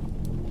Blackwood,"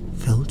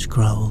 Filch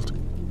growled,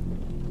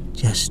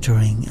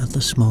 gesturing at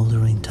the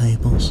smouldering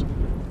tables.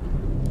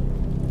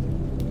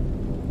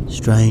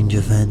 "Strange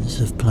events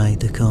have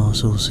plagued the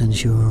castle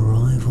since your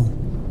arrival."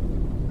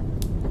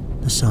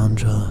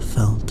 Lysandra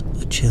felt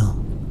a chill.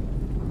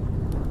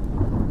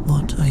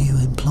 "What are you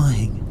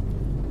implying?"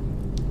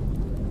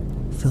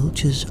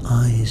 Filch's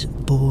eyes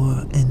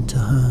bore into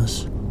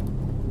hers.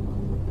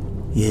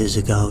 "Years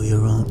ago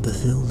your Aunt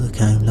Bathilda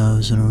came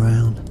nosing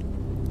around,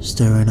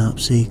 stirring up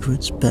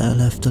secrets better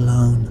left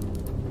alone.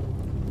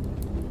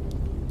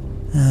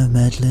 Her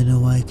meddling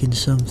awakened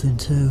something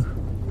too.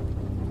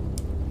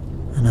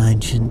 An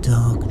ancient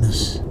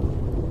darkness."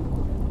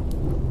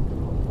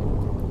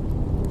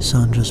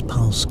 Sandra's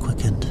pulse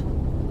quickened.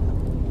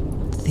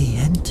 "The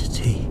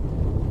entity,"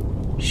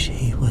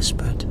 she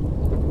whispered.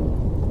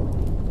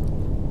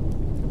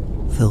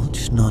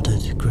 Filch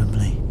nodded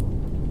grimly.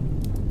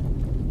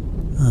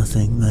 "I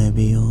think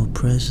maybe your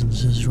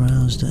presence has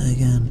roused it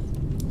again.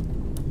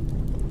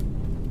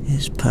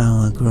 Its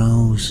power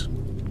grows.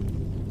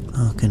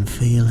 I can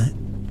feel it."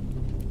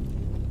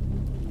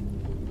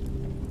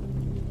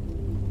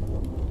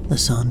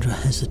 Lysandra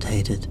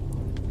hesitated,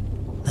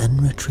 then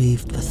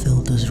retrieved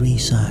Bathilda's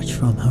research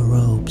from her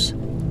robes,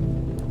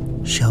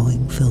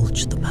 showing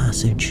Filch the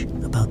passage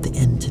about the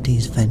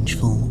entity's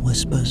vengeful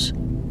whispers.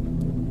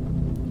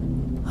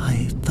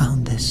 "I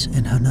found this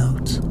in her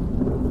notes,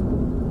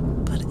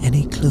 but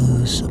any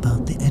clues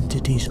about the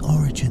entity's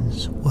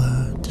origins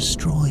were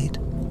destroyed."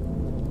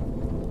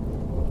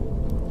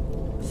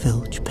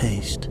 Filch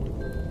paced,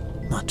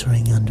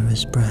 muttering under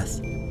his breath,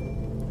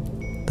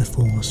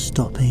 before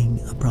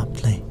stopping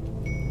abruptly.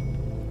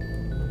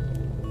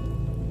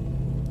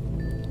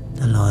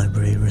 "The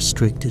library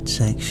restricted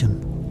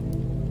section.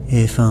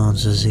 If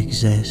answers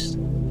exist,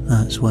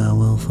 that's where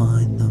we'll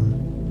find them."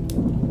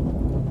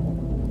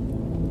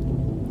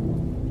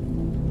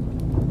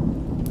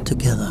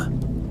 Together,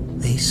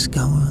 they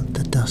scoured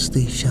the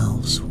dusty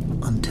shelves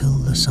until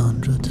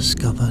Lysandra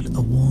discovered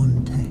a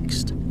worn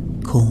text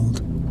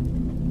called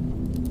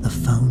 "The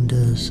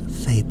Founder's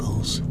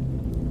Fables."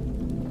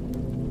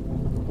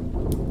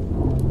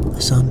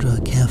 Lysandra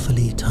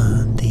carefully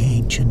turned the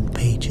ancient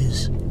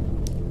pages,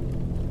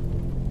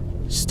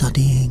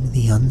 studying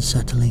the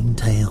unsettling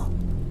tale.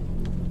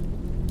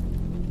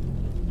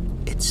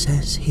 It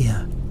says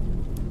here,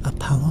 a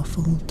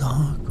powerful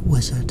dark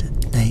wizard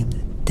named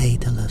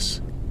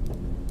Daedalus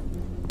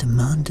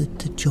demanded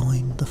to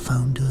join the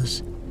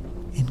founders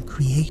in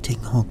creating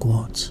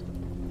Hogwarts,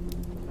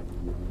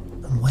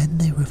 and when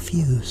they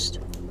refused,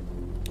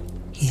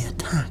 he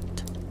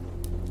attacked.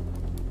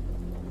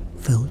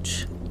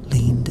 Filch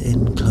leaned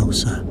in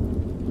closer,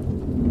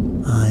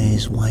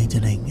 eyes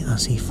widening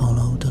as he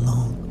followed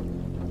along.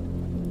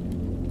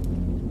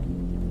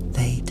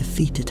 They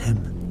defeated him,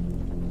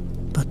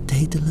 but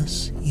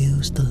Daedalus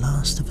used the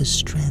last of his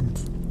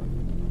strength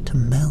to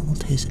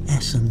meld his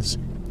essence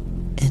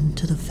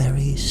into the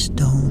very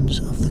stones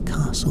of the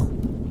castle.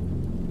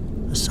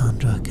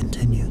 Lysandra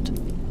continued.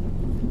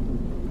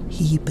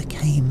 He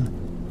became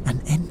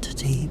an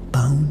entity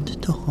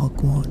bound to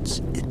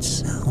Hogwarts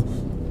itself.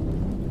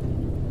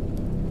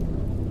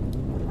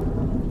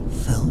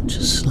 Filch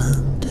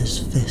slammed his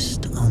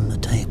fist on the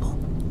table.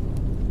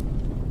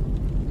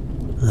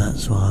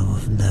 "That's why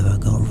we've never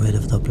got rid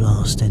of the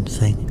blasting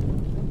thing.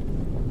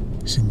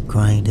 It's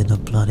ingrained in the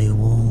bloody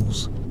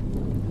walls."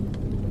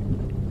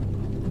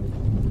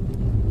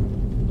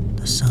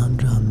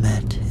 Lysandra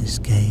met his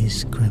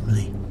gaze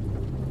grimly.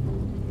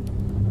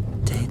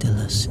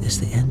 "Daedalus is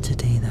the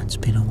entity that's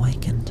been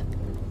awakened.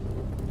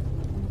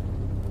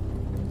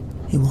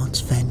 He wants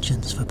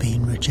vengeance for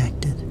being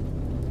rejected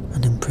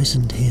and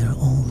imprisoned here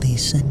all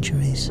these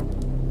centuries."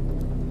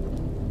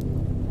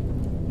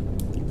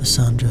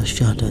 Lysandra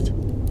shuddered,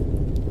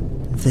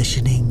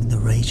 envisioning the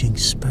raging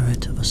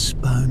spirit of a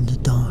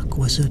spurned dark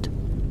wizard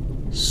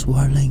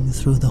swirling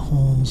through the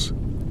halls.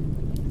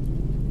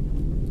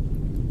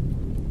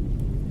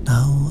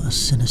 Now a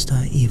sinister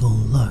evil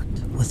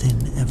lurked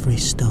within every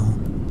stone,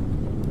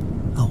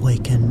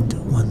 awakened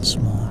once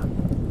more.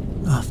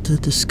 After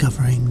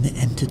discovering the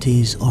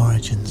entity's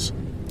origins,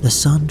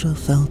 Lysandra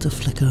felt a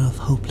flicker of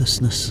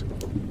hopelessness.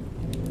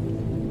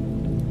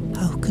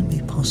 How can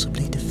we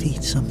possibly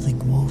defeat something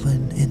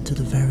woven into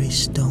the very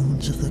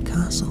stones of the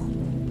castle?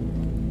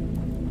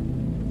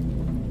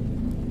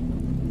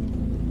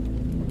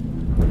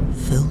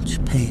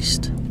 Filch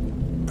paced,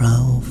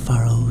 brow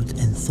furrowed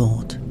in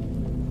thought.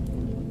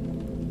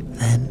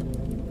 Then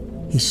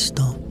he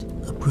stopped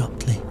abruptly.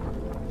 abruptly.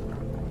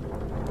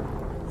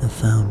 The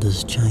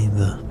Founder's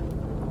Chamber,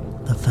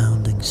 the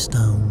Founding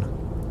Stone,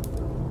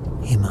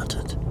 he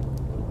muttered.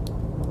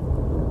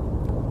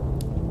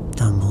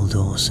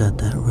 Dumbledore said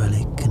that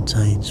relic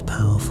contains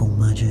powerful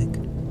magic.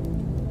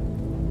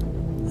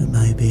 It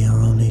may be our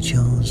only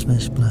chance,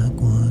 Miss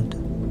Blackwood.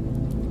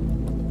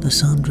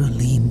 Lysandra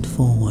leaned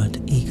forward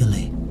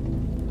eagerly.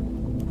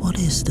 What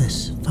is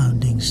this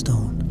Founding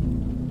Stone?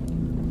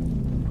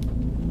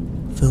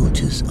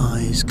 Filch's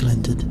eyes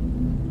glinted.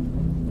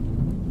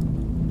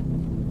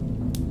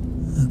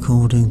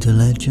 According to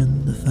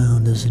legend, the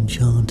Founders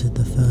enchanted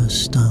the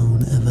first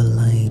stone ever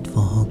laid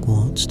for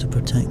Hogwarts to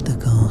protect the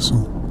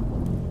castle.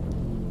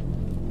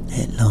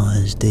 It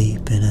lies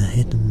deep in a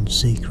hidden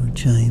secret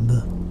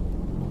chamber.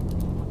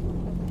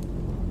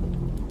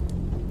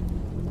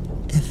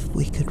 If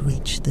we could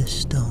reach this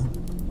stone,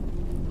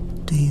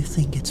 do you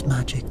think its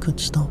magic could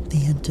stop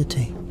the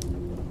entity?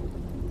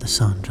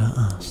 Lysandra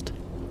asked.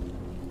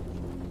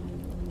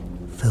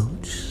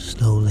 Filch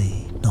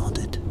slowly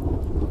nodded.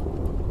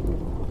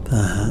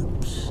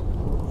 Perhaps,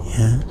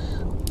 yes.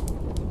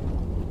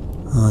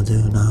 I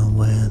do know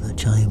where the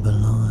chamber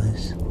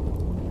lies.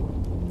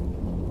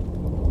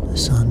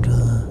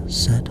 Lysandra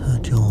set her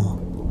jaw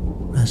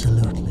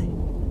resolutely.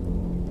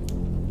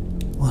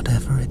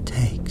 Whatever it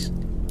takes.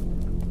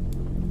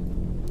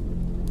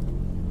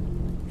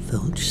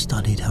 Filch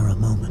studied her a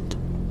moment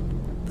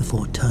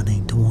before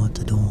turning toward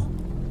the door.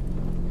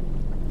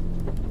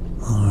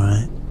 All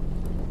right,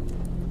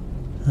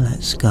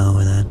 let's go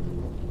then.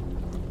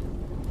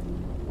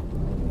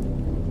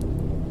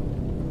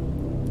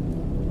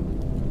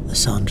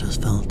 Lysandra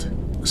felt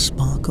a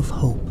spark of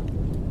hope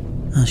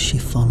as she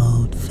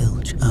followed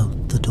Filch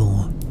out the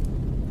door.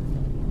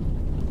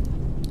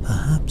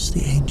 Perhaps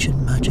the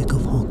ancient magic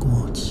of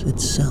Hogwarts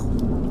itself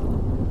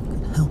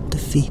could help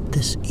defeat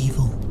this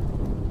evil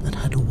that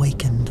had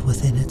awakened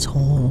within its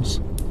halls.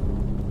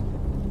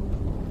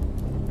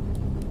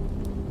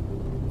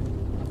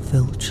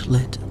 Filch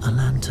lit a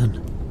lantern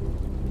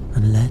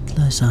and led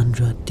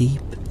Lysandra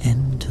deep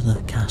into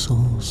the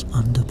castle's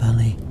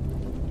underbelly.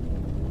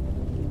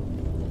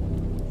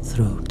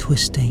 Through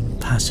twisting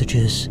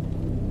passages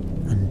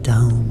and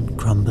down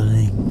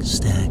crumbling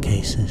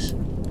staircases.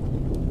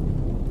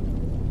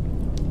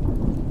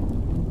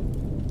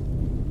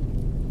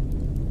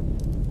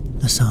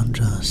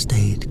 Lysandra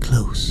stayed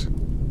close,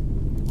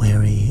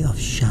 wary of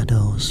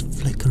shadows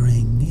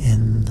flickering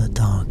in the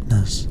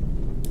darkness.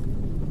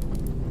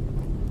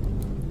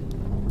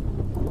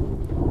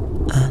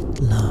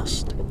 At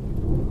last,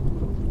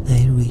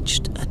 they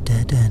reached a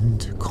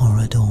dead-end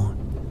corridor.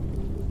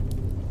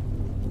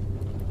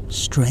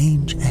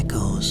 Strange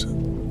echoes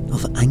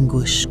of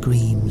anguished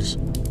screams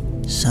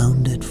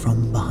sounded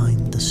from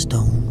behind the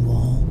stone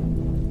wall.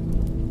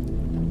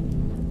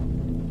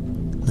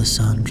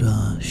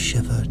 Lysandra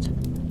shivered.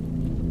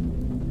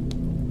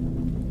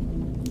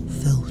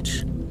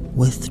 Filch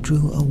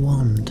withdrew a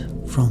wand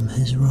from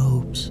his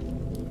robes.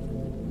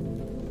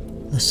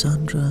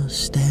 Lysandra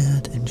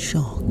stared in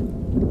shock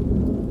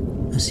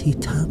as he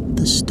tapped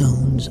the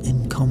stones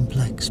in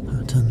complex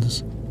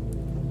patterns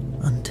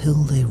until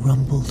they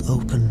rumbled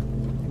open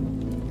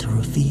to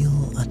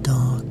reveal a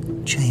dark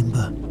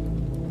chamber.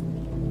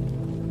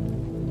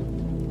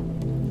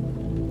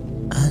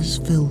 As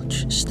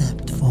Filch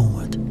stepped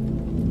forward,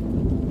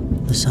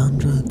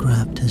 Lysandra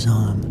grabbed his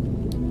arm.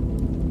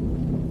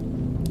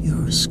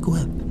 You're a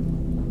squib.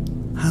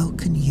 How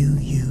can you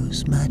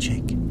use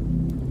magic?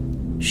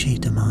 She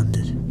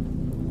demanded.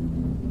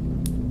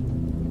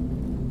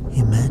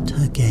 He met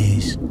her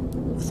gaze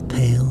with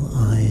pale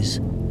eyes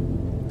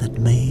that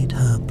made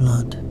her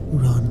blood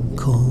run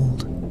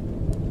cold.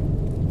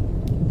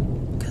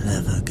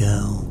 Clever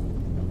girl,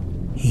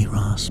 he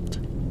rasped,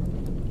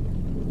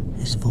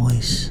 his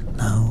voice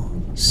now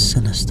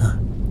sinister.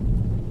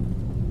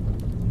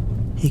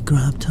 He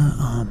grabbed her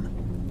arm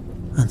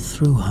and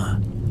threw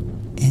her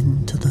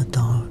into the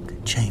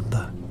dark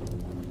chamber.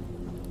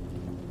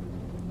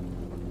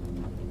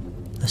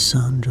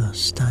 Lysandra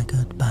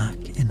staggered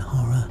back in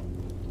horror.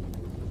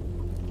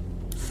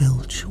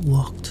 Filch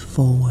walked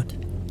forward,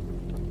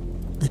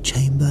 the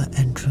chamber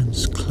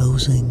entrance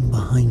closing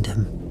behind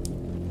him.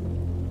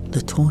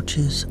 The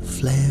torches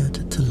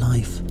flared to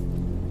life,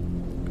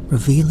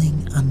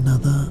 revealing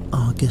another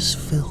Argus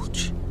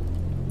Filch,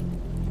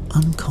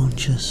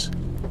 unconscious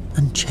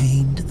and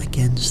chained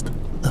against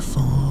the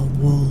far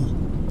wall.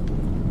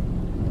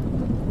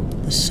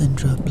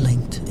 Lysandra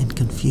blinked in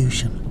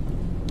confusion,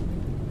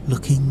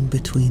 looking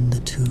between the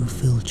two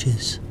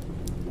Filches,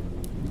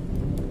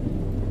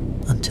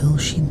 until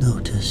she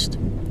noticed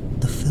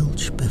the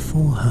Filch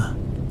before her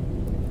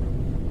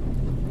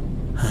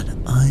had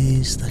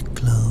eyes that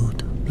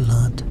glowed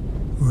blood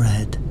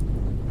red.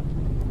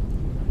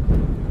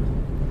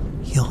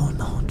 You're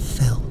not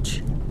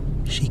Filch,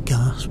 she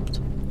gasped.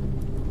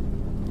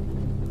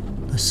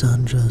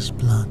 Lysandra's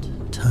blood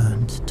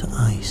turned to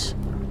ice.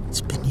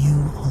 It's been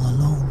you all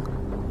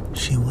along,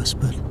 she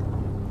whispered.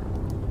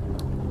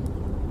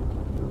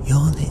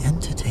 You're the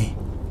entity.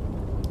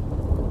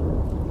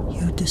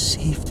 You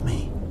deceived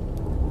me.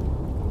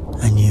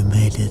 And you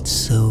made it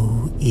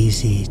so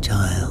easy,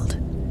 child.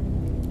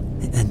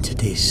 The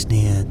entity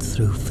sneered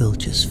through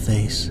Filch's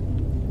face.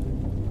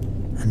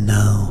 And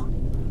now,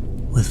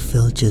 with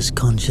Filch's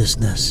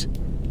consciousness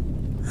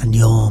and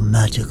your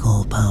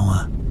magical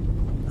power,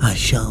 I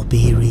shall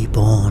be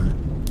reborn,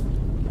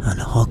 and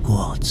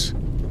Hogwarts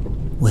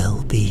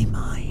will be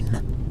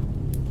mine.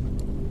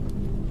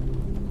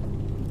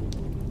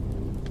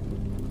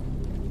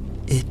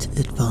 It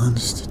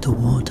advanced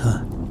toward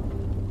her,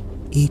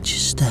 each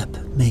step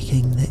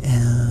making the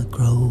air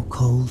grow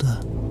colder.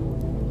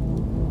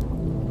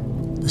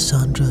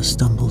 Lysandra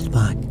stumbled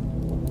back,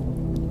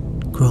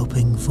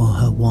 groping for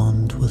her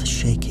wand with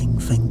shaking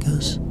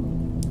fingers.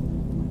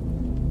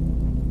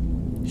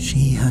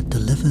 She had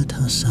delivered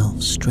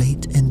herself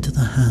straight into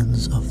the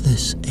hands of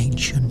this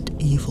ancient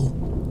evil.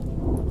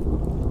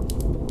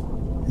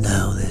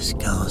 Now this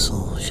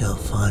castle shall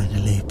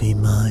finally be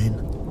mine,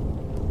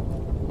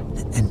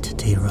 the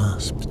entity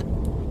rasped,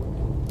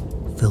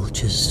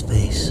 Filch's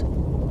face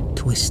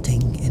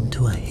twisting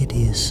into a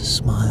hideous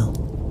smile.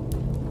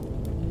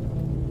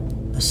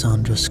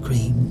 Lysandra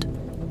screamed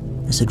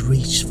as it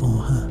reached for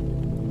her,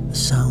 the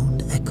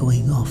sound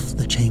echoing off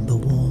the chamber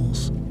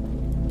walls.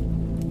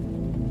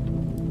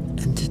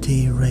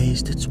 Entity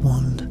raised its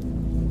wand,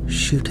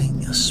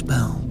 shooting a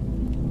spell.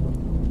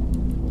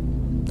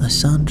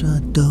 Lysandra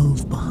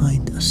dove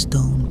behind a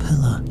stone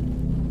pillar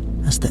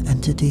as the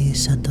entity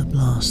sent a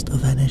blast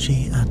of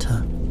energy at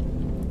her.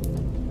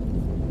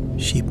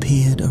 She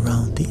peered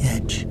around the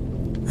edge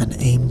and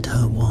aimed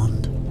her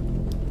wand,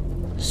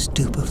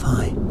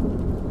 stupefied.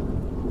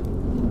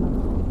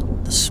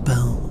 The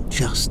spell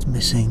just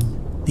missing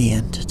the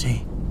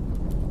entity.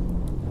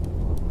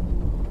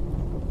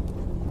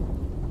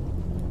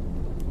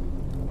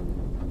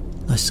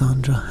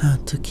 Lysandra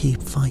had to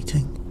keep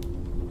fighting,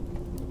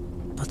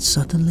 but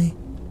suddenly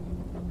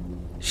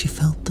she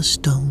felt the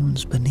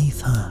stones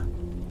beneath her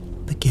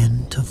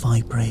begin to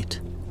vibrate.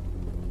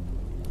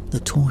 The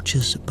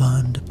torches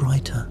burned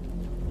brighter,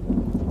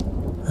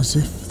 as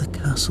if the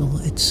castle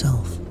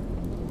itself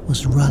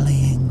was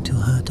rallying to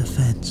her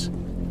defense.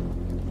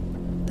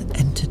 The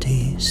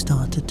entity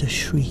started to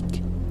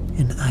shriek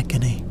in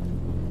agony.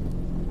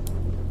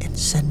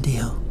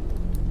 "Incendio!"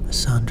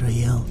 Lysandra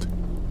yelled.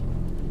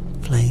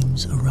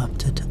 Flames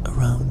erupted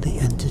around the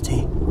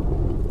entity,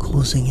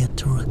 causing it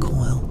to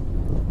recoil,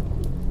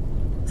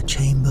 the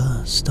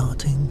chamber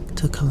starting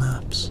to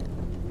collapse.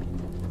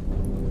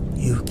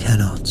 "You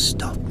cannot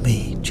stop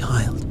me,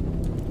 child,"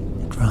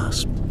 it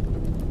rasped.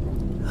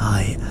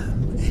 "I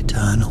am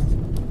eternal."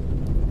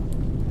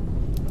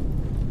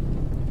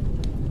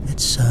 It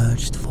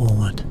surged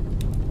forward,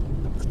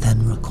 but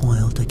then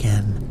recoiled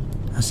again,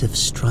 as if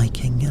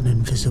striking an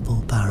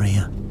invisible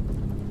barrier.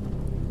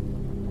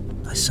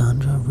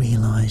 Lysandra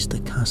realized the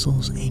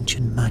castle's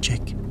ancient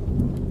magic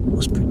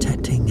was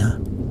protecting her.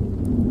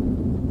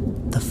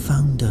 The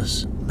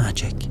Founder's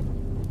magic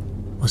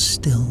was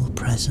still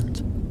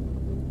present.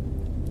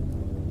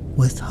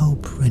 With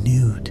hope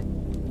renewed,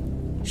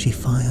 she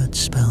fired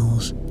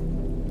spells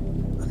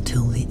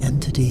until the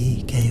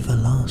entity gave a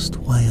last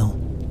wail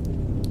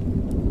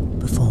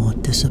before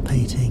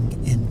dissipating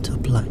into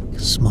black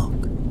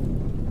smoke.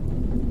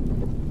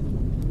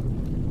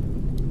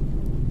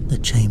 The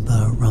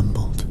chamber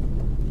rumbled,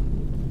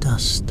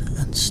 dust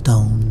and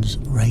stones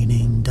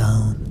raining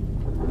down.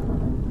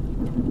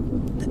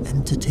 The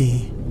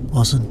entity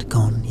wasn't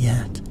gone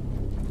yet.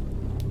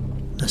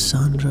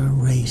 Lysandra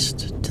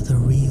raced to the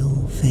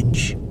real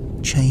Finch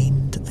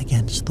chained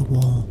against the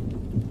wall.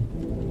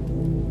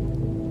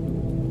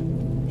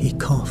 He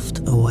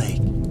coughed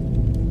awake.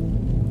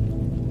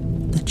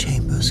 "The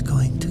chamber's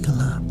going to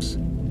collapse.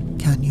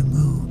 Can you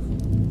move?"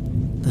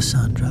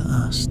 Lysandra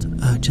asked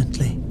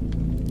urgently,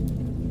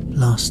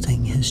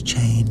 blasting his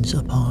chains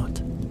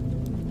apart.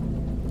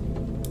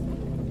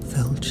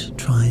 Filch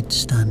tried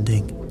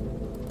standing,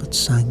 but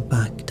sank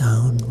back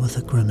down with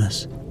a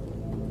grimace.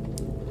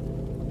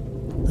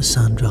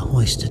 Lysandra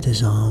hoisted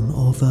his arm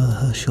over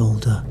her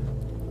shoulder,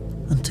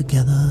 and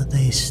together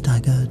they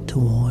staggered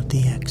toward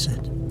the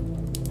exit.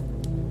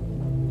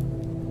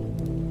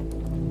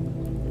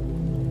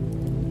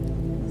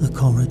 The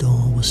corridor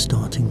was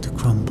starting to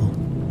crumble,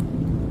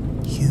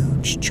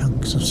 huge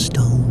chunks of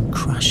stone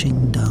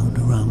crashing down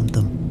around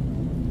them.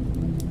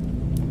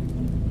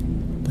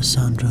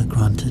 Lysandra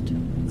grunted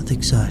with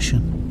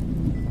exertion,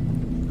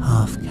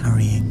 half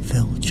carrying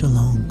Filch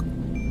along.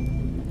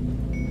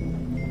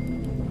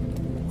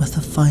 With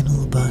a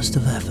final burst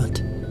of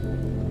effort,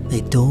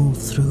 they dove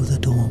through the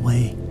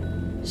doorway,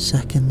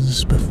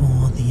 seconds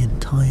before the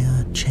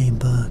entire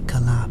chamber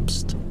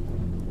collapsed.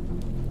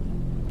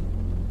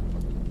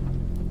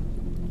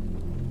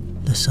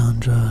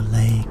 Lysandra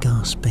lay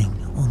gasping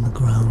on the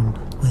ground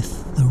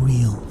with the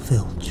real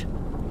Filch.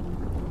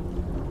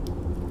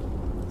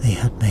 They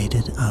had made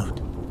it out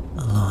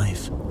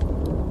alive.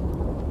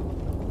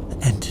 The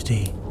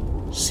entity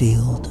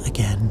sealed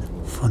again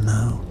for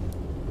now.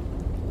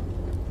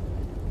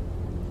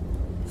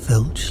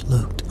 Filch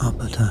looked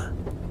up at her.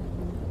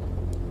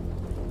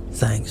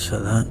 Thanks for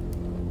that.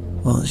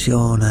 What's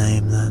your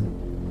name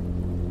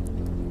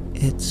then?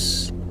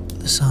 It's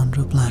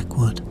Lysandra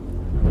Blackwood.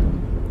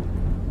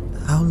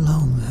 How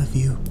long have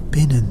you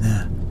been in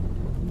there?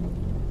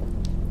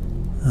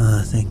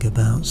 I think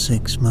about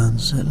 6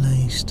 months at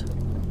least.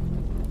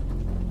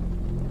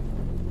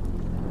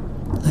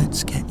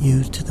 Let's get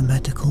you to the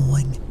medical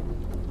wing.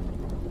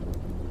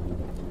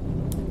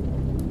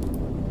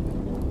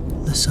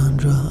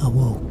 Lysandra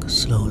awoke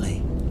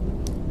slowly,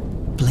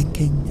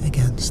 blinking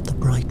against the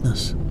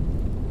brightness.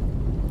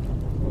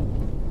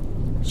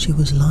 She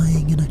was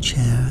lying in a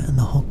chair in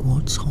the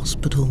Hogwarts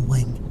hospital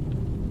wing.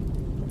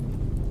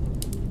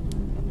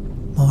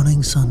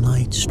 Morning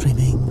sunlight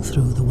streaming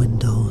through the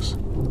windows.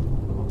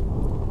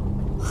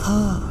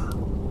 "Ah,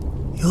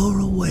 you're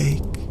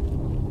awake,"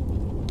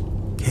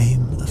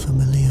 came a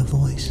familiar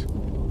voice.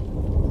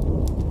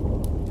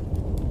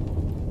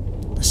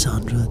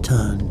 Lysandra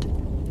turned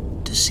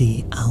to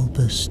see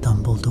Albus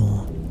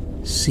Dumbledore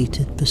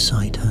seated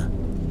beside her,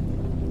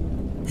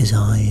 his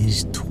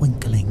eyes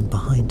twinkling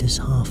behind his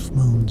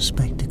half-moon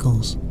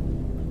spectacles.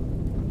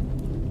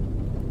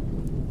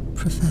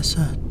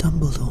 "Professor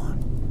Dumbledore?"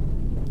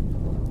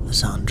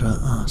 Lysandra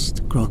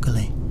asked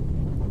groggily.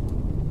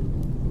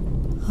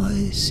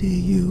 "I see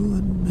you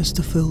and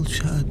Mr. Filch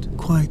had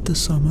quite the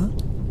summer.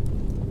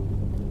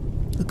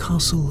 The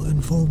castle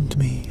informed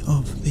me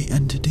of the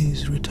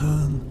entity's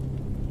return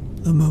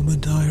the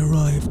moment I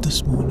arrived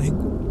this morning."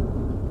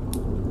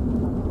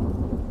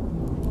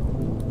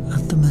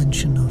 At the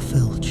mention of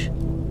Filch,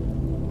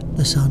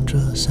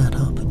 Lysandra sat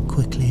up and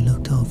quickly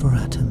looked over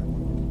at him.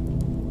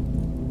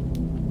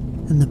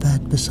 In the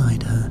bed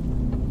beside her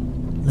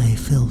lay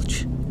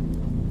Filch,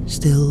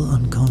 still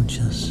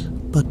unconscious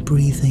but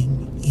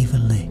breathing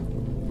evenly.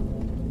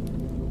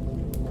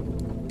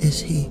 Is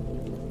he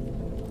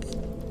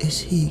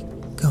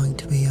going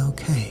to be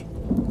okay?"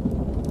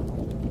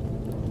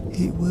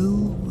 "He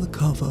will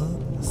recover,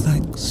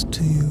 thanks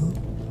to you,"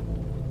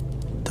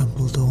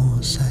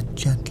 Dumbledore said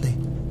gently.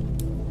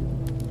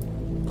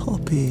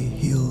 "Poppy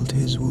healed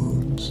his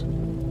wounds.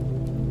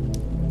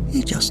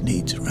 He just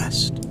needs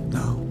rest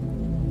now."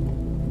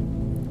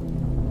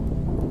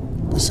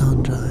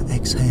 Lysandra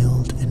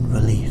exhaled in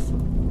relief.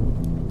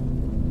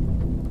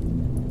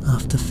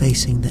 After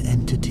facing the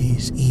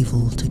entity's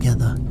evil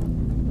together,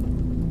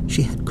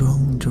 she had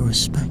grown to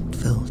respect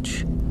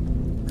Filch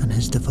and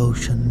his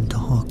devotion to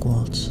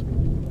Hogwarts.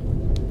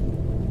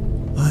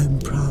 "I'm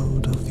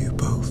proud of you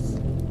both,"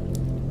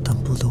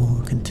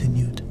 Dumbledore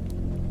continued.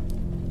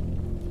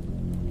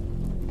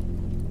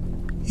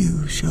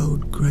 "You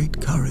showed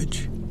great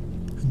courage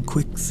and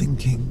quick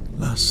thinking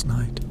last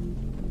night.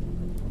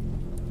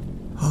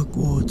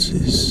 Hogwarts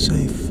is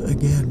safe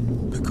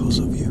again because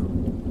of you.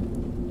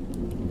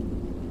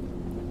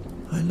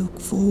 I look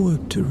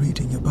forward to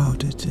reading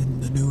about it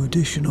in the new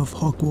edition of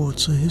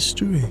Hogwarts: A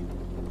History.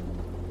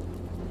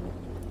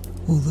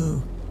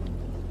 Although,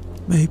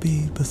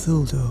 maybe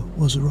Bathilda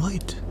was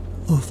right,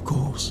 of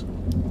course."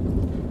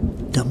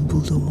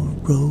 Dumbledore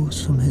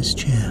rose from his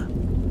chair.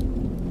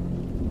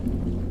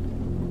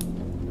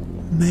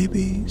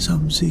 "Maybe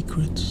some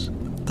secrets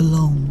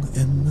belong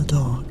in the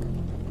dark.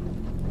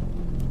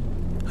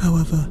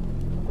 However,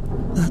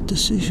 that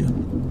decision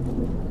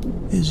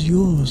is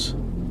yours,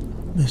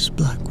 Miss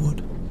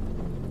Blackwood."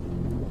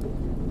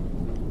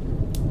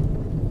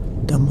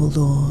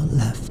 Dumbledore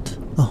left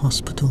the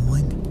hospital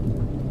wing.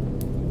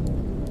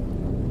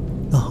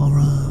 The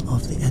horror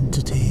of the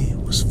entity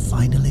was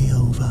finally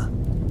over.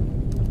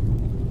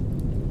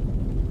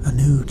 A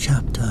new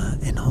chapter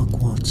in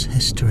Hogwarts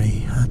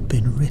history had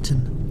been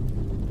written,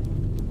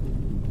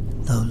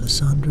 though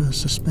Lysandra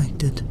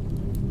suspected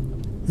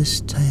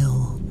this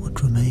tale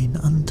would remain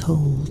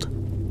untold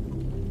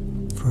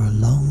for a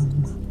long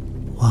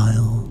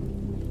while